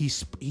he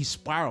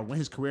spiraled when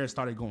his career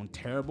started going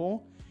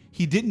terrible.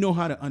 He didn't know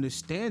how to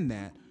understand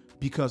that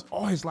because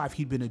all his life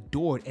he'd been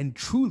adored and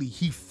truly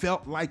he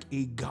felt like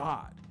a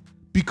god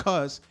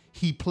because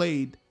he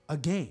played a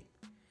game.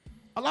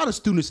 A lot of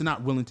students are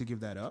not willing to give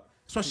that up,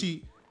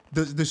 especially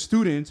the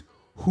students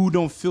who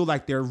don't feel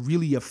like they're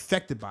really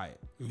affected by it,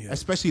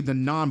 especially the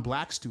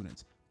non-black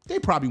students. They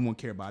probably won't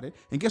care about it.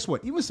 And guess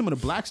what? Even some of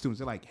the black students,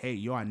 they're like,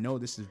 hey, I know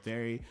this is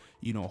very,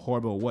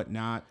 horrible or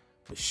whatnot.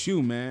 But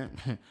shoot, man,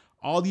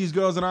 all these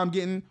girls that I'm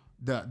getting,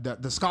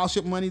 the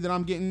scholarship money that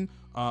I'm getting,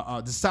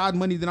 the side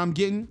money that I'm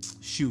getting,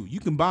 shoot, you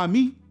can buy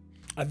me.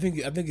 I think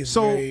it's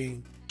so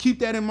keep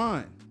that in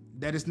mind.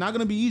 That it's not going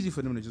to be easy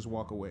for them to just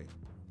walk away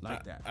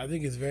like that. I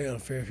think it's very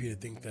unfair for you to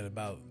think that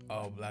about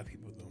all black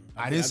people, though.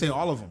 I didn't say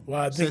all of them.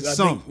 Well, I think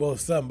some.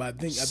 But I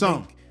think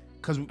some.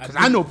 Because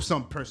I know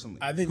some personally.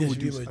 I think there should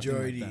be a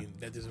majority,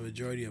 that there's a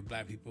majority of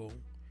black people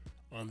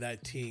on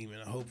that team,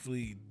 and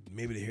hopefully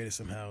maybe they hear this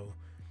somehow,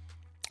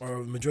 or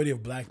a majority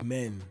of black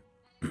men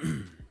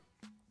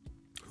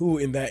who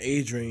in that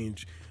age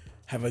range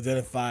have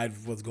identified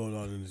what's going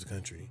on in this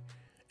country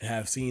and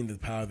have seen the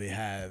power they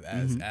have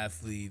as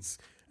athletes,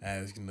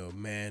 as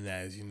man,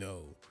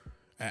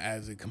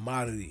 as a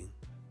commodity.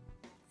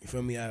 You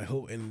feel me? I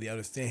hope and they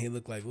understand. Hey,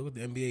 look what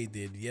the NBA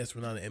did. Yes,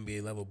 we're not at the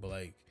NBA level, but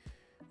like.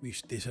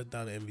 They shut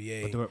down the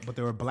NBA. But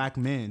there were black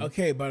men.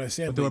 Okay, but I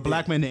understand. But there were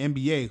black men in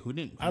the NBA who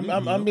didn't.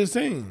 I'm just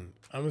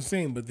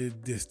saying. But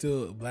there's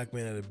still black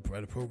men at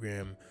a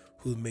program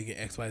who's making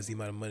XYZ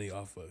amount of money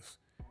off us.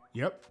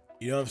 Yep.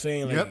 You know what I'm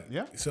saying? Like,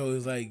 yep. So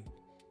it's like,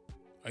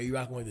 are you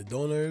rocking with the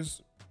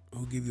donors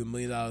who give you $1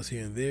 million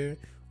here and there, or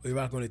are you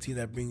rocking with a team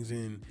that brings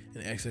in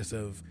excess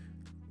of,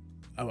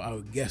 I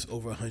would guess,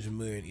 over $100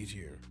 million each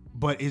year?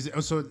 But is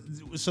it so?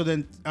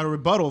 Then a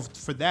rebuttal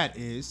for that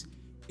is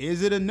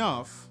it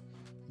enough?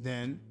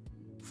 Then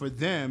for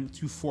them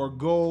to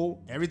forego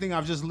everything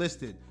I've just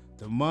listed,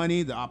 the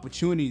money, the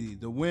opportunity,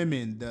 the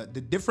women, the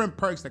different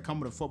perks that come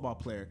with a football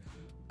player,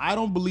 I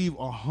don't believe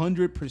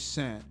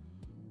 100%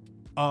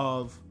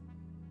 of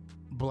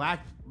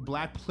black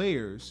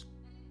players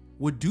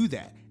would do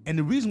that. And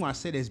the reason why I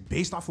say that is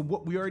based off of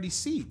what we already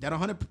see, that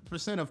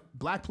 100% of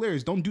black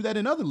players don't do that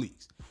in other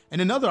leagues and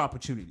in other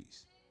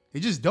opportunities. They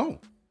just don't.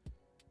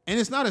 And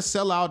it's not a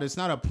sellout. It's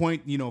not a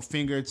point,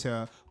 finger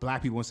to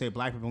black people and say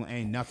black people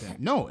ain't nothing.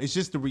 No, it's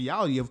just the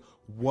reality of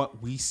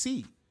what we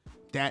see.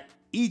 That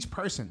each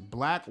person,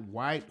 black,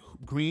 white,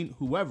 green,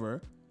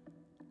 whoever,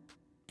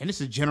 and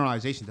it's a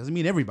generalization, doesn't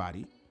mean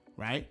everybody,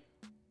 right?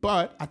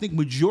 But I think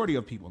majority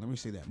of people, let me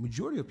say that,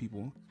 majority of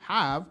people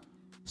have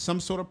some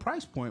sort of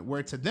price point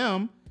where to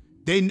them,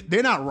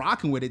 they're not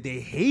rocking with it. They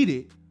hate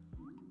it,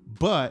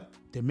 but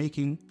they're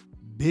making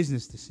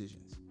business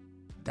decisions.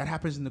 That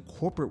happens in the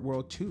corporate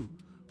world too,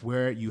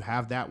 where you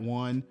have that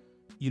one,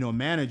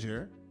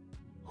 manager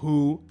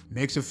who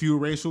makes a few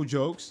racial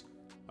jokes.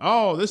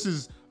 Oh, this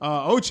is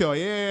Ocho.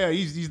 Yeah,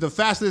 he's the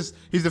fastest.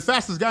 He's the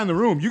fastest guy in the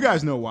room. You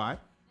guys know why.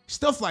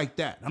 Stuff like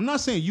that. I'm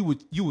not saying you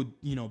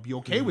would be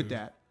okay with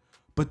that,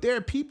 but there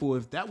are people,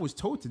 if that was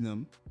told to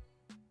them,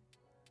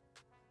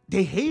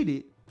 they hate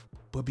it,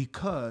 but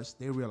because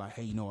they realize,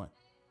 hey, you know what?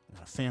 I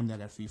got a family I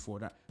got to feed for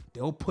that.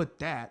 They'll put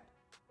that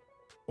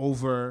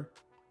over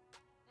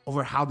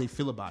how they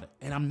feel about it.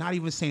 And I'm not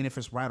even saying if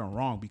it's right or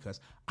wrong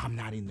because I'm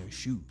not in their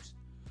shoes.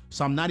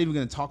 So I'm not even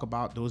going to talk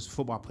about those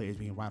football players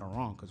being right or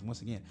wrong because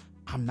once again,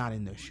 I'm not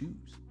in their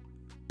shoes.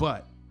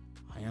 But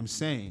I am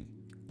saying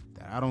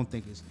that I don't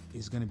think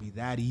it's going to be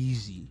that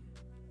easy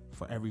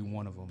for every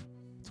one of them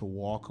to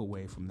walk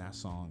away from that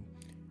song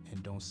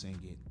and don't sing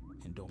it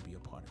and don't be a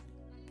part of it.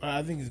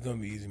 I think it's gonna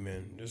be easy,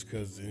 man. Just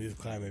because in this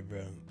climate,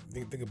 bro.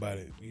 Think about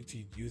it.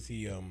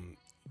 University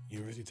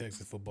of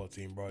Texas football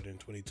team brought in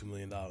 $22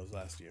 million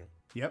last year.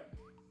 Yep.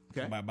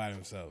 Okay. By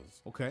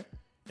themselves. Okay.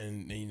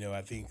 And you know,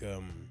 I think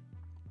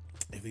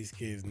if these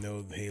kids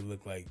know, hey,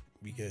 look, like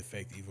we can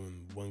affect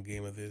even one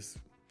game of this,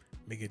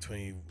 make it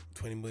 20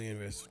 million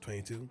versus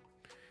 22,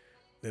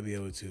 they'll be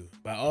able to.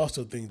 But I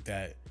also think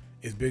that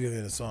it's bigger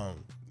than a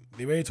song.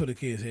 They already told the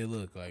kids, hey,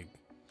 look, like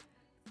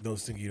don't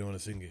sing it, you don't want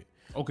to sing it.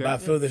 Okay. But I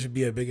feel there should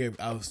be a bigger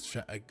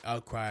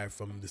outcry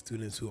from the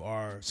students who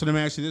are So let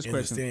me ask you this in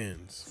question. the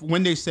stands.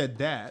 When they said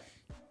that,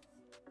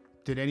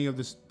 did any of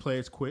the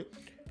players quit?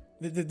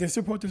 They're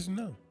still protesting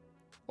now.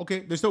 Okay,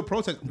 they're still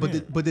protesting, but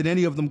Yeah. did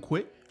any of them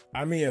quit?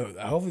 I mean,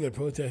 hopefully the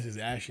protest is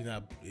actually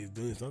is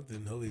doing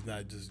something. Hopefully it's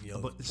not just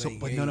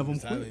But none of them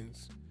quit.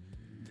 silence.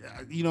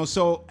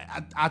 So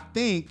I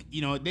think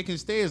they can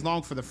stay as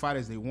long for the fight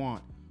as they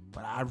want,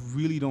 but I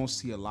really don't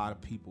see a lot of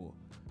people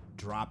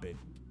drop it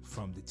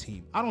from the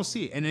team. I don't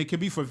see it, and it could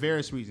be for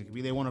various reasons. It could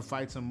be they want to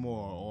fight some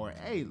more, or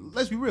hey,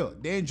 let's be real,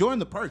 they're enjoying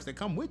the perks that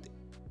come with it.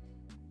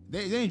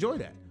 They enjoy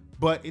that.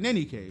 But in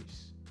any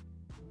case,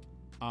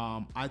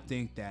 I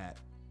think that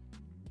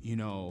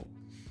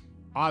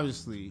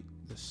obviously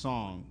the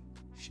song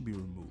should be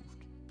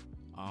removed.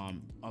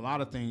 A lot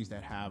of things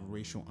that have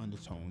racial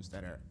undertones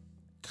that are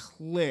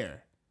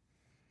clear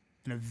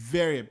and are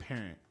very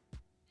apparent,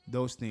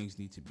 those things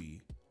need to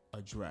be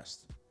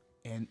addressed.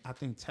 And I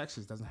think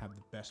Texas doesn't have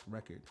the best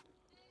record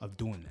of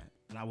doing that.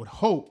 And I would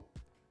hope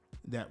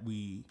that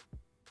we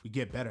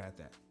get better at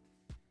that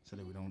so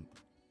that we don't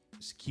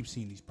keep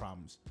seeing these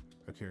problems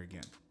occur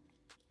again.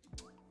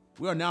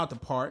 We are now at the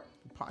part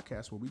of the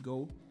podcast where we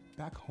go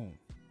back home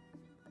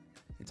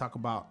and talk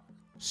about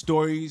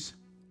stories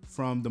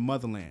from the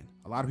motherland.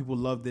 A lot of people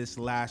loved this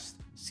last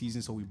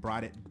season, so we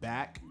brought it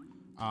back.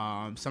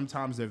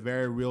 Sometimes they're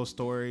very real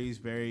stories,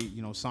 very,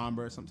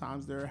 somber.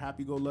 Sometimes they're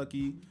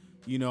happy-go-lucky,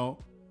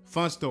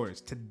 fun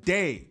stories.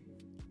 Today,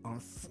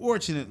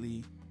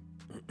 unfortunately,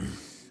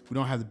 we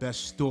don't have the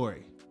best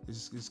story.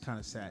 It's kind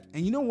of sad.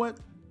 And you know what?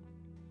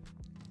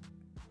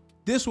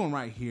 This one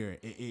right here,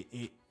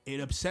 it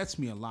upsets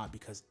me a lot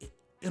because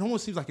it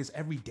almost seems like it's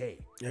every day.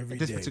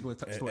 This particular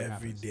story every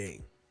happens.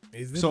 day.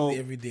 It's literally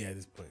every day at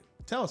this point.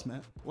 Tell us,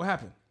 man. What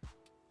happened?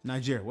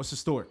 Nigeria. What's the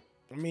story?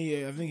 I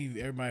mean, I think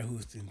everybody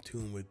who's in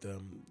tune with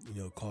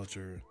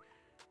culture,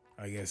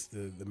 I guess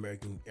the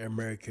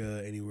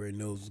America anywhere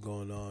knows what's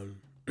going on.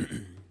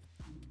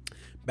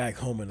 Back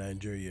home in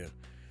Nigeria,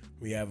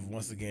 we have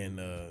once again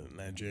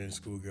Nigerian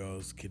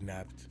schoolgirls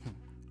kidnapped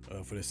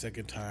for the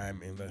second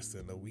time in less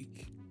than a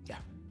week.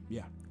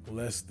 Yeah.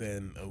 Less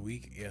than a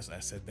week. Yes, I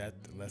said that.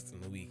 Less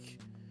than a week.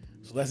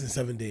 So less than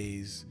 7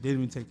 days. Didn't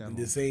even take that in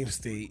long. the same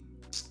state,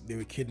 they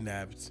were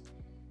kidnapped,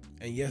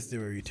 and yes, they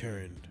were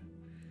returned.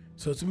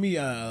 So to me,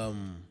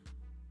 I'm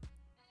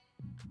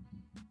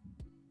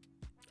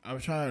trying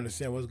to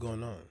understand what's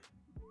going on.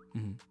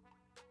 Mm-hmm.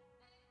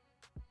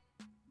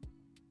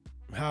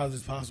 How is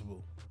this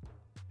possible?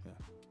 Yeah.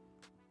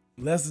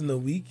 Less than a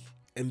week,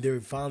 and they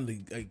were found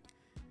like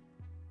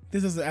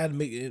this doesn't add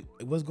make it.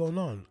 What's going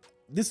on?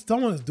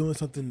 Someone is doing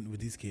something with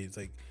these kids.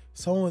 Like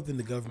someone within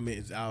the government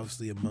is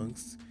obviously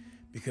amongst,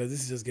 because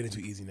this is just getting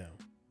too easy now.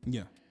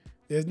 Yeah.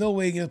 There's no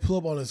way you can pull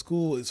up on a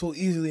school so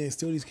easily and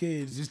steal these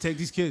kids. Just take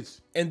these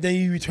kids. And then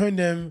you return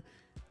them.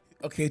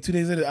 Okay, 2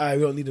 days later,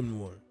 we don't need them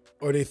anymore.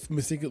 Or they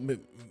mistakenly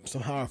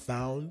somehow are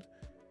found.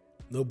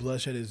 No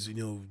bloodshed is,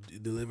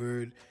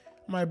 delivered.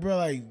 I'm like, bro,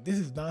 like, this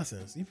is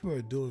nonsense. These people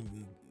are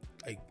doing,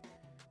 like,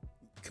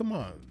 come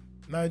on.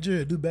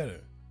 Nigeria, do better.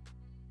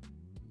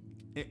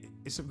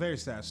 It's a very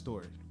sad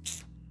story.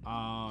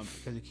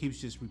 Because it keeps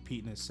just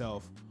repeating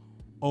itself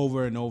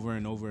over and over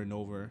and over and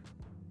over.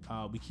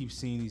 We keep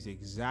seeing these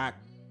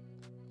exact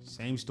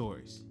same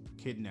stories,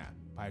 kidnapped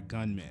by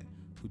gunmen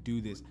who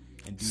do this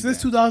and do Since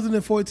that.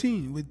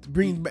 2014, with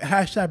bring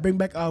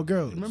back our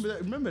girls.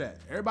 Remember that.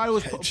 Everybody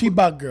was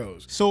Chibok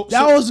girls. So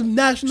that was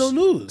national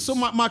news. So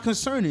my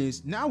concern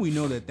is, now we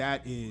know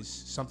that is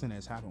something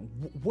that's happened.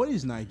 What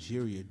is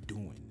Nigeria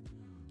doing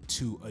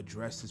to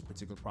address this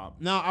particular problem?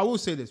 Now, I will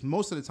say this.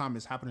 Most of the time,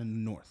 it's happening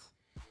in the north.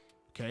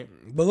 Okay?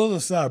 But those are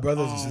side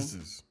brothers and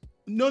sisters.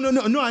 No,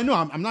 I know.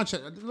 I'm not.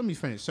 Let me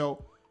finish.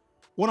 So,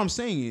 what I'm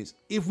saying is,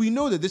 if we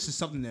know that this is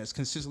something that's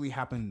consistently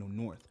happening in the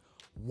north,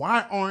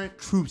 why aren't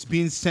troops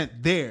being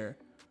sent there?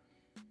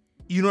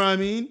 You know what I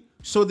mean?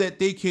 So that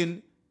they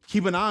can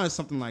keep an eye on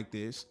something like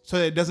this, so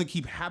that it doesn't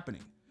keep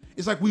happening.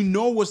 It's like we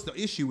know what the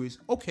issue is.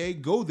 Okay,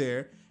 go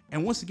there,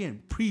 and once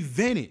again,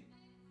 prevent it.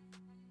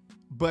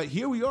 But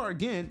here we are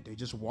again. They're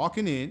just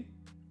walking in.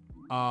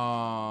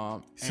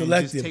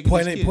 Selective,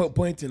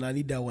 pointing. I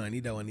need that one.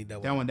 That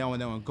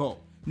one. Go.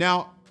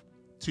 Now,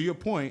 to your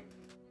point,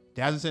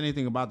 they hasn't said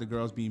anything about the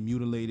girls being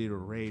mutilated or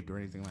raped or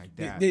anything like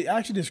that. They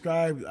actually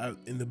described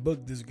in the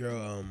book, this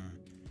girl,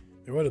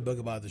 they wrote a book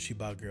about the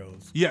Chibok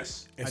girls.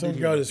 Yes. And some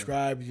girl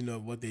described,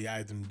 what they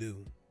had them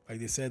do. Like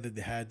they said that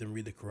they had them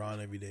read the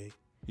Quran every day.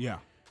 Yeah.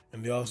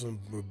 And they also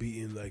were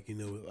beaten,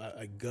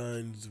 with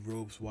guns,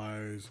 ropes,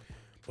 wires.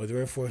 But they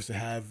weren't forced to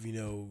have,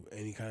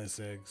 any kind of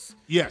sex.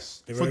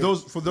 Yes, for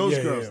those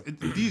Yeah, girls.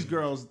 yeah. These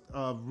girls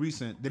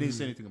recent, they didn't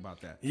say anything about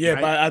that. Yeah,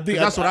 right? but I think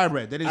that's what I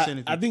read. They didn't say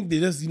anything. I think they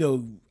just,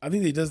 I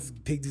think they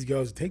just take these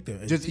girls and take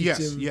them. And Just teach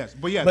them. yes,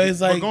 but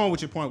it's like going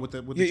with your point with the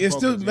it's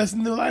still Chipocles,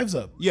 messing their lives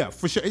up. Yeah,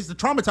 for sure. It's the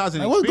traumatizing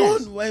Like, what's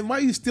experience. going? Why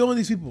are you stealing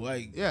these people?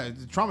 Like, Yeah,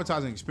 it's a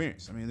traumatizing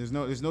experience. I mean, there's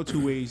no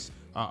two ways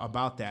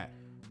about that.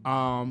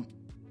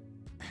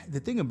 The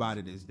thing about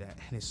it is that,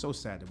 and it's so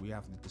sad that we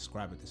have to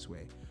describe it this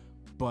way,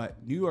 but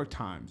New York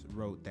Times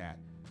wrote that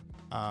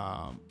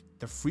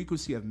the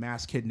frequency of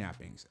mass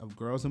kidnappings of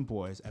girls and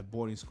boys at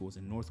boarding schools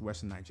in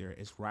northwestern Nigeria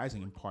is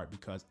rising in part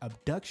because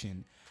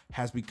abduction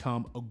has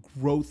become a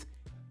growth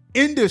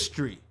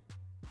industry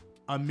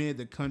amid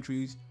the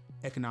country's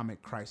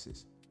economic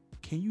crisis.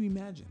 Can you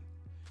imagine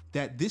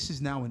that this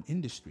is now an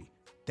industry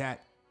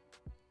that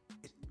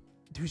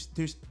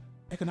there's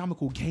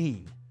economical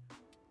gain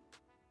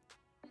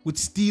with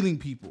stealing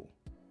people,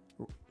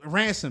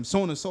 ransom,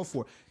 so on and so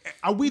forth?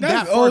 Are we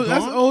that far gone?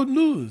 That's old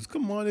news.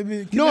 Come on,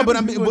 No, but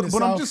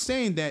I'm just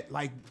saying that,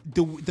 like,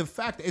 the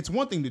fact that it's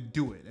one thing to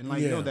do it and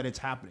know that it's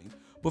happening,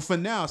 but for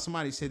now,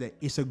 somebody said that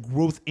it's a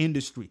growth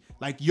industry.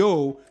 Like,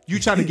 yo, you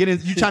trying to get in,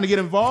 you trying to get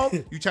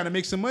involved, you trying to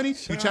make some money,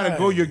 you trying to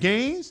grow your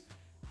gains.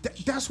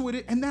 That's what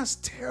it, and that's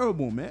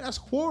terrible, man. That's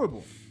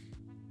horrible.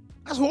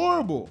 That's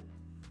horrible.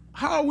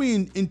 How are we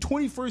in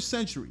 21st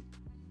century,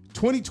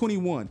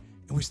 2021,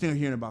 and we're still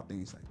hearing about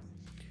things like this?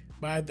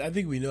 But I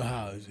think we know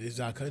how.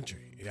 It's our country.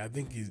 I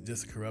think it's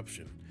just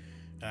corruption.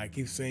 And I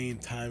keep saying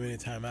time in and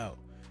time out,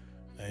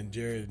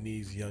 Nigeria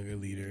needs younger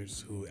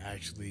leaders who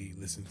actually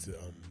listen to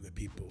the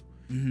people.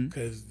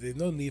 Because there's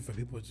no need for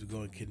people to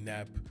go and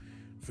kidnap,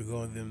 for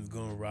go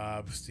and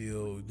rob,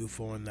 steal, do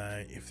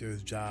 419. If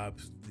there's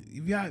jobs,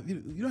 you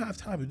don't have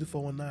time to do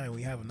 419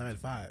 when you have a 9 to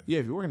 5. Yeah,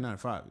 if you're working 9 to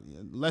 5,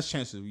 less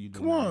chances of you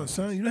doing. Come on,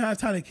 son. You don't have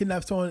time to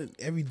kidnap someone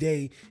every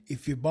day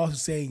if your boss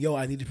is saying, "Yo,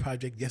 I need a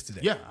project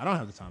yesterday." Yeah, I don't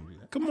have the time to do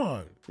that. Come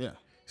on. Yeah.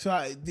 So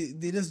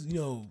they just,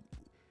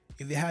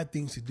 if they had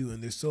things to do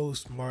and they're so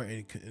smart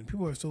and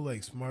people are so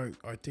smart,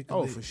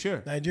 articulate. Oh, for sure.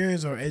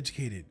 Nigerians are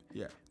educated.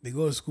 Yeah. They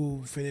go to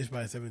school, finish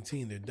by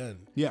 17, they're done.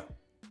 Yeah.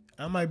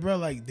 I'm like, bro,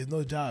 there's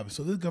no jobs.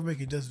 So this government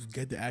can just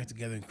get their act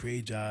together and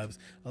create jobs.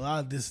 A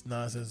lot of this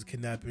nonsense,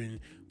 kidnapping,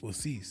 will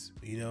cease,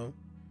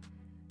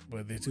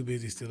 But they're too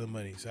busy stealing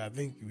money. So I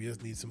think we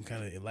just need some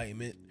kind of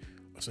enlightenment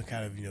or some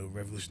kind of,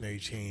 revolutionary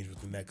change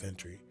within that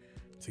country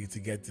to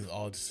get this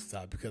all to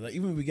stop. Because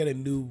even if we get a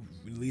new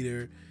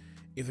leader,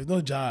 if there's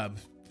no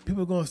jobs,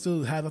 people are going to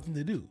still have nothing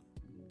to do.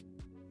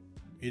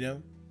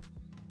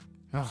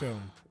 So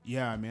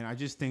yeah, man, I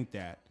just think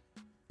that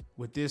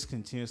with this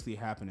continuously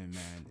happening,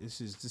 man,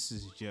 this is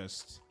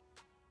just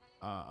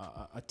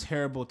a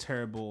terrible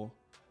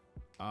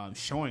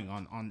showing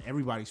on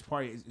everybody's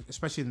part,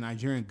 especially the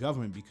Nigerian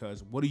government.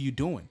 Because what are you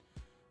doing?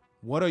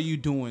 What are you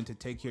doing to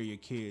take care of your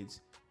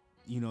kids,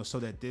 so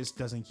that this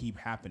doesn't keep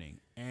happening?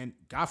 And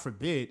God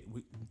forbid,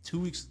 2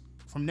 weeks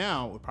from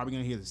now, we're probably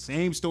gonna hear the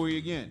same story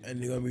again.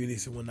 And they're gonna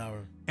release it 1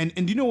 hour.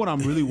 And you know what I'm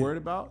really worried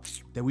about?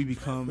 That we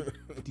become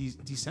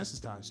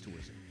desensitized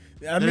towards it.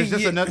 There's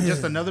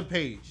just another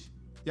page.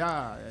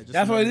 Yeah,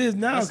 that's what it is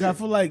now. Cause I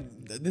feel like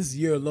this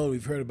year alone,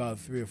 we've heard about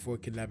 3 or 4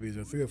 kidnappings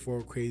or 3 or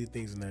 4 crazy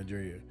things in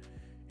Nigeria,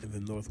 in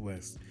the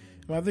Northwest.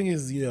 My thing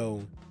is,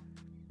 it's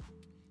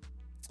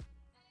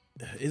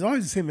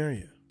always the same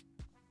area.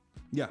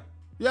 Yeah.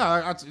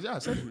 I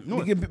said it.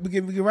 We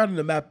can write on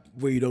the map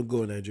where you don't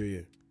go in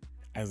Nigeria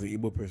as an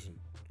Igbo person.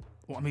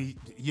 Well, I mean,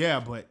 yeah,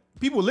 but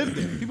people live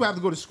there. People have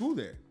to go to school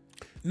there.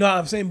 No,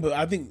 I'm saying, but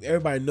I think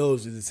everybody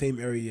knows it's the same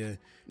area.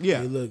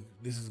 Yeah. Hey, look,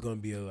 this is going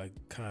to be they're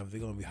going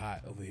to be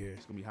hot over here.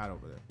 It's going to be hot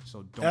over there.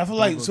 So don't. And I feel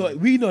like,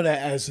 we know that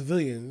as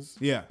civilians.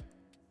 Yeah.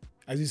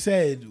 As you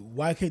said,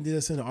 why can't they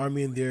just send the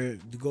army in there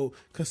to go?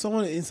 Because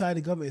someone inside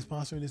the government is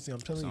sponsoring this thing.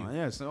 I'm telling you.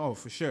 Yeah. Oh,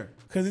 for sure.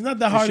 Because it's not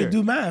that hard to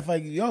do math.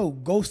 Like, yo,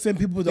 go send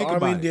people, the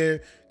army in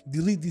there,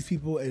 delete these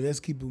people, and let's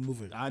keep it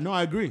moving. I know,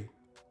 I agree.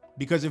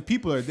 Because if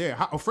people are there,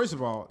 first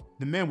of all,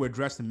 the men were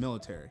dressed in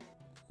military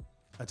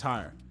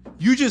attire.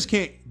 You just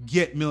can't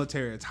get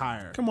military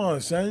attire. Come on,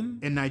 son.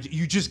 In Nigeria,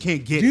 you just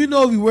can't get. Do you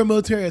know if you wear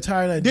military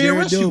attire in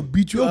Nigeria, they'll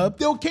beat you up?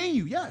 They'll cane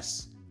you.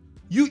 Yes.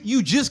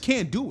 You just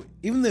can't do it.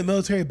 Even the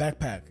military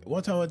backpack.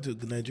 One time I went to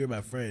Nigeria with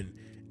my friend,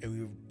 and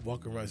we were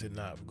walking around and said,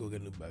 "Nah, go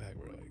get a new backpack,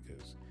 bro."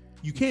 Because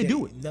you can't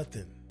do it.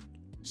 Nothing.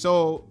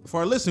 So for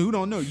our listeners who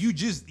don't know, you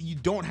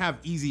don't have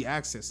easy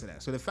access to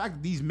that. So the fact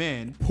that these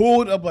men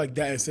pulled up like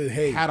that and said,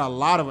 "Hey," had a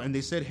lot of, and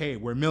they said, "Hey,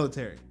 we're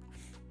military."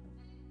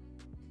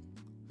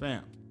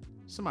 Bam.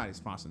 Somebody's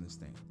sponsoring this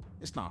thing.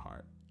 It's not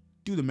hard.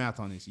 Do the math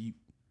on this.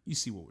 You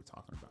see what we're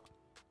talking about.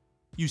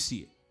 You see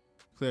it.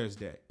 Clear as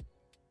day.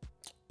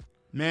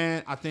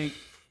 Man, I think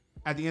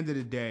at the end of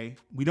the day,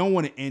 we don't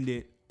want to end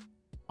it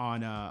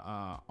on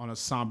a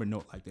somber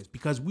note like this,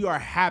 because we are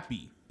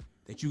happy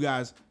that you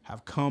guys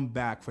have come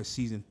back for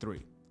season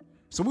 3.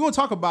 So we're going to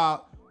talk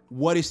about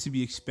what is to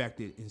be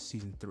expected in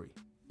season 3.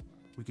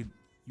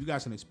 You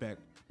guys can expect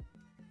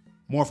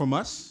more from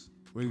us.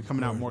 We're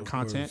coming out more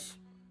content,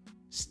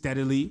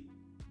 steadily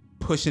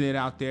pushing it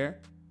out there.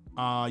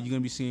 You're gonna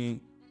be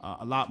seeing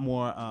a lot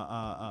more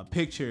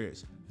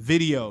pictures,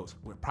 videos.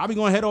 We're probably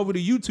gonna head over to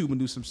YouTube and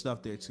do some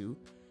stuff there too.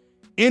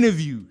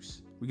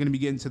 Interviews. We're gonna be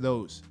getting to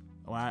those.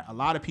 All right. A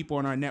lot of people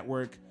on our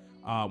network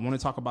want to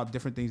talk about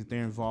different things that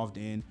they're involved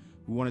in.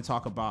 We want to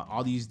talk about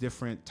all these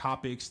different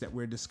topics that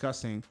we're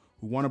discussing.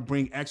 We want to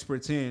bring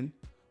experts in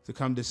to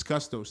come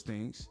discuss those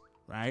things,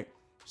 right?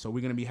 So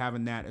we're gonna be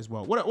having that as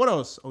well. What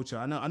else, Ocha?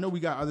 I know we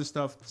got other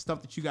stuff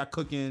that you got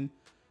cooking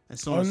and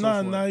so on and so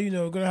forth. No,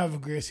 we're gonna have a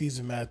great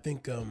season, man. I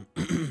think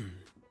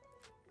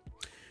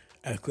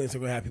as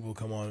Clinton, we're gonna have people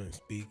come on and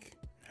speak,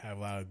 have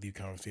a lot of deep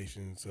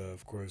conversations,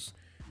 of course,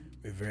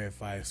 with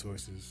verified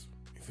sources.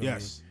 You feel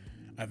me?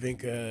 I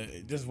think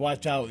just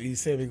watch out. He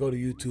said we go to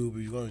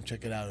YouTube, you're gonna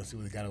check it out and see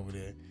what they got over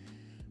there.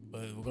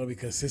 But we're gonna be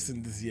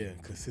consistent this year.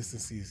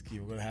 Consistency is key.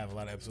 We're gonna have a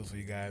lot of episodes for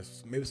you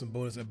guys. Maybe some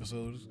bonus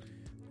episodes.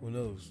 Who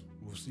knows?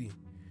 We'll see.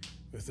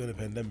 We're still in the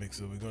pandemic,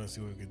 so we're gonna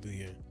see what we can do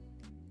here.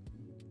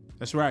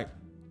 That's right.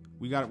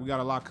 We got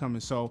a lot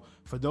coming. So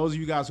for those of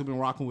you guys who've been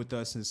rocking with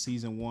us since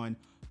season 1,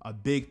 a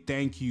big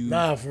thank you.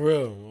 Nah, for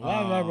real.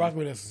 Why am I rocking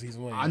with us since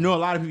season 1? I know a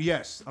lot of people.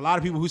 Yes, a lot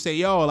of people who say,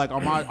 "Yo, like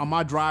on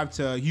my drive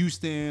to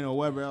Houston or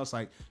wherever else,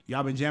 like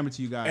y'all been jamming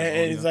to you guys."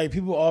 And it's like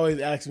people always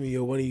ask me,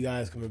 "Yo, when are you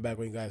guys coming back?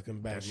 When you guys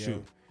coming back?" That's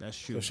true. That's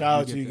true. So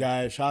shout out to you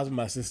guys. Shout out to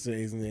my sister,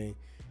 Isn't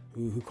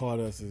who called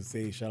us and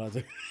say shout out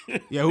to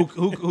yeah,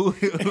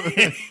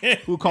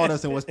 who called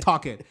us and was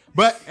talking.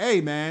 But hey,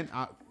 man,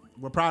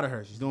 we're proud of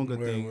her. She's doing good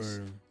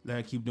things. Let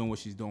her keep doing what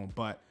she's doing.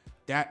 But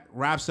that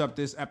wraps up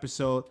this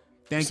episode.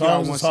 Thank you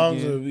all once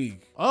songs again. of the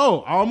week.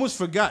 Oh, I almost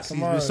forgot. It's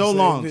been so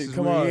long since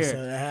we were here.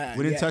 Son.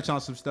 We didn't touch on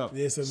some stuff.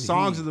 Some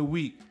songs of the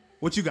week.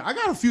 What you got? I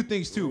got a few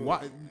things too.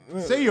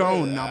 Say your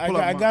own now.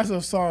 I got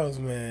some songs,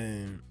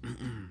 man.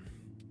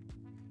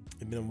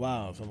 It's been a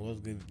while, so I'm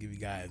going to give you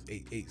guys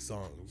eight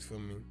songs. You feel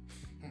me?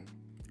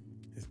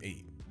 It's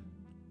 8.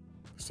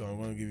 So I'm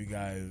going to give you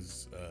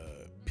guys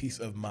 "Peace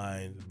of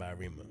Mind" by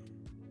Rima.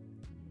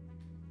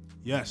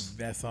 Yes,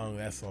 that song,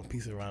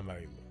 "Peace of Mind" by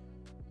Rima.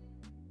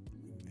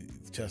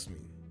 Trust me.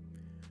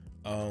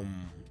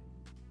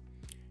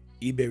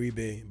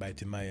 "Iberibe" by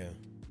Timaya.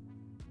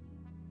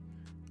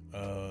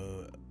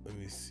 Let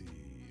me see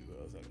what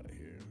else I got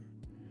here.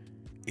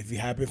 "If It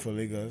Happened for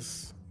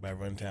Lagos" by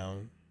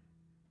Runtown.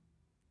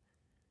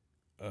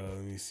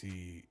 Let me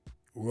see.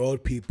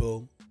 "Road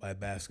People" by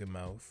Basket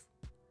Mouth.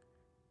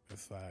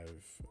 That's 5,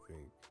 I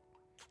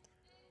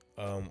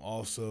think.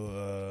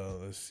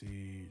 Also, let's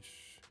see.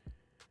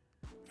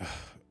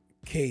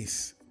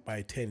 "Case"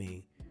 by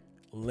Tenny.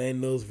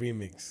 Lano's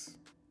remix.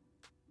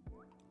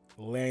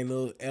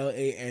 Lano,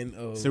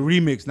 Lano. It's a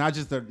remix, not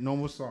just a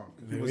normal song.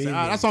 People say,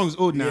 that song is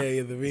old now.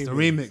 Yeah, the remix. It's a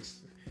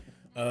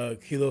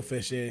remix. "Kilo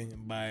Feche"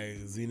 by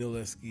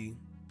Zinoleski.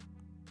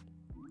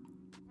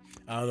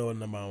 I don't know what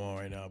number I'm on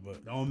right now,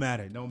 but don't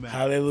matter.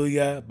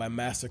 "Hallelujah" by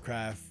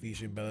Mastercraft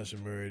featuring Bella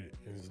Shemurd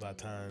and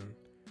Zlatan.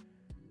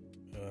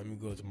 Let me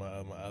go to my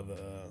other.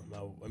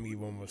 Let me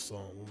give one more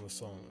song.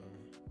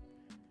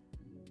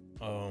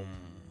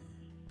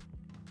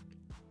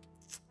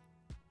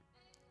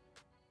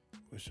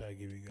 What should I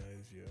give you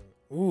guys?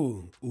 Yeah.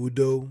 Ooh,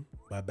 "Udo"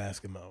 by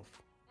Basket Mouth.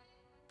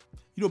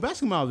 You know,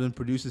 Basket Mouth been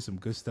producing some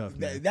good stuff,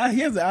 man.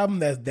 He has an album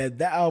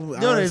that album.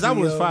 No, his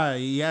album was fire.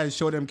 He had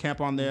Show Them Camp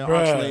on there,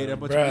 Oxlade,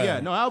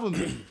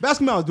 album.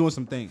 Basket Mouth is doing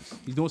some things.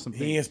 He's doing some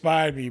things. He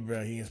inspired me,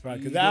 bro.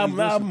 Because the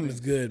album is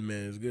good,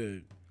 man. It's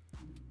good.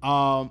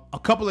 A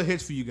couple of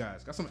hits for you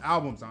guys. Got some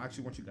albums I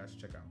actually want you guys to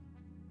check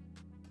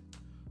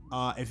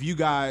out. If you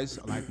guys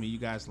like me, you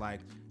guys like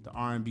the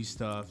R&B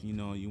stuff, you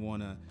know, you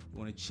wanna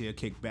chill,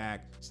 kick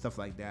back, stuff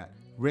like that.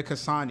 Rick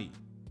Hassani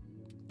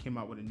came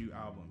out with a new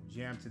album.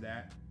 Jam to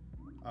that.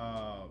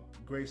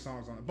 Great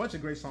songs on a bunch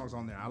of great songs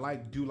on there. I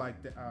like Do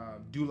Like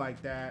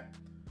That,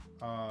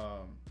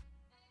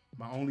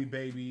 My Only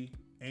Baby,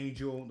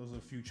 Angel. Those are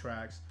a few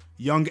tracks.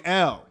 Young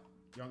L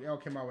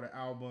came out with an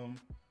album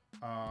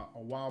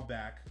a while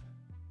back.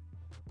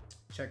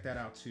 Check that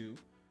out too.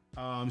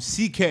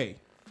 CK,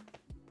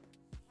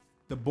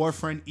 the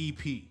Boyfriend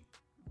EP.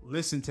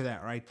 Listen to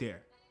that right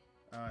there.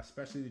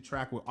 Especially the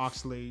track with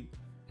Oxlade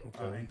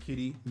and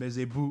Kitty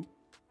Mezebu.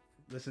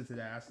 Listen to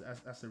that.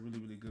 That's a really,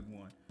 really good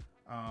one.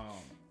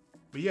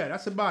 But yeah,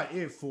 that's about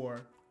it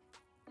for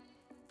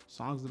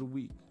songs of the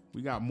week.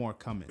 We got more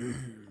coming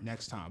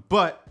next time.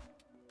 But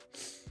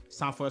it's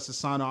time for us to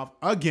sign off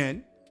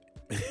again.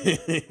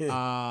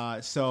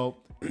 So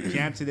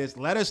jam to this.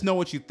 Let us know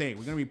what you think.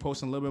 We're going to be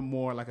posting a little bit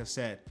more, like I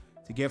said,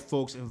 to get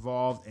folks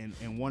involved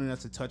and wanting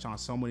us to touch on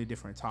so many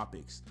different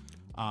topics.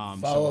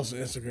 Follow us on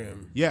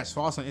Instagram. Yes,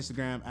 follow us on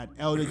Instagram at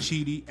Elder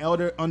Chidi,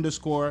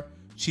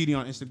 Elder_Chidi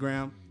on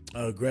Instagram.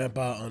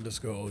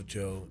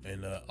 Grandpa_Ocho,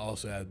 and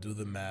also at Do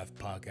the Math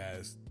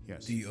Podcast.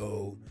 Yes.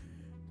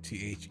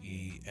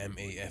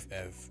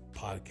 DOTHEMAFF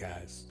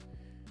Podcast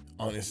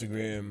on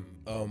Instagram.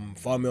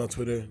 Follow me on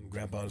Twitter,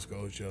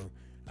 Grandpa_Ocho.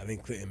 I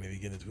think Clinton maybe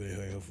get into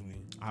Twitter, hopefully.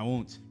 I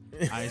won't.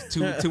 It's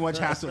too much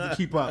hassle to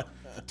keep up.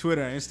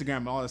 Twitter,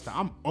 Instagram, all that stuff.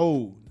 I'm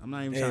old. I'm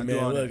not even trying to do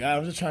all look, that.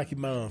 I'm just trying to keep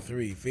mine on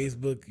 3: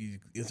 Facebook,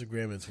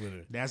 Instagram, and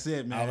Twitter. That's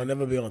it, man. I will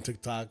never be on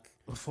TikTok.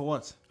 For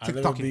what? I'll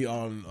never be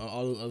on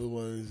all the other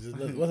ones.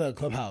 What's that,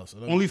 Clubhouse?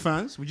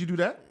 OnlyFans? Would you do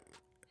that?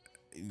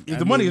 If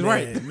the money is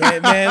right.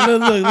 Man,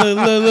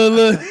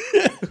 look.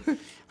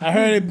 I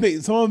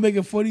heard someone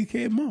making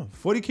 $40K a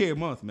month. $40K a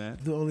month, man.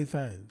 The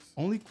OnlyFans.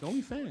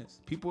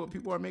 OnlyFans.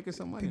 People are making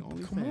some money.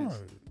 OnlyFans. Come on.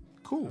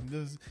 Cool.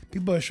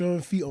 People are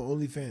showing feet on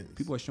OnlyFans.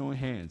 People are showing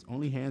hands.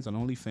 Only hands on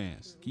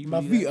OnlyFans.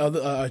 My feet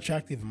are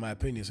attractive in my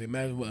opinion. So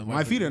imagine what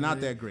my feet are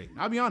not that great.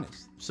 I'll be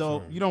honest.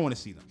 So you don't want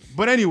to see them.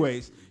 But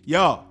anyways,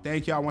 yo,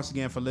 thank y'all once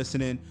again for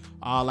listening.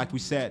 Like we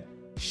said,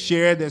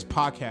 share this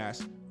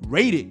podcast,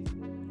 rate it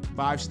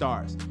 5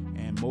 stars,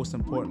 and most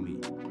importantly,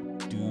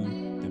 do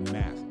the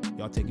math.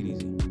 Y'all take it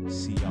easy.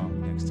 See y'all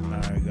next time. All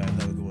right, guys,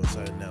 have a good one.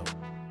 Signing out.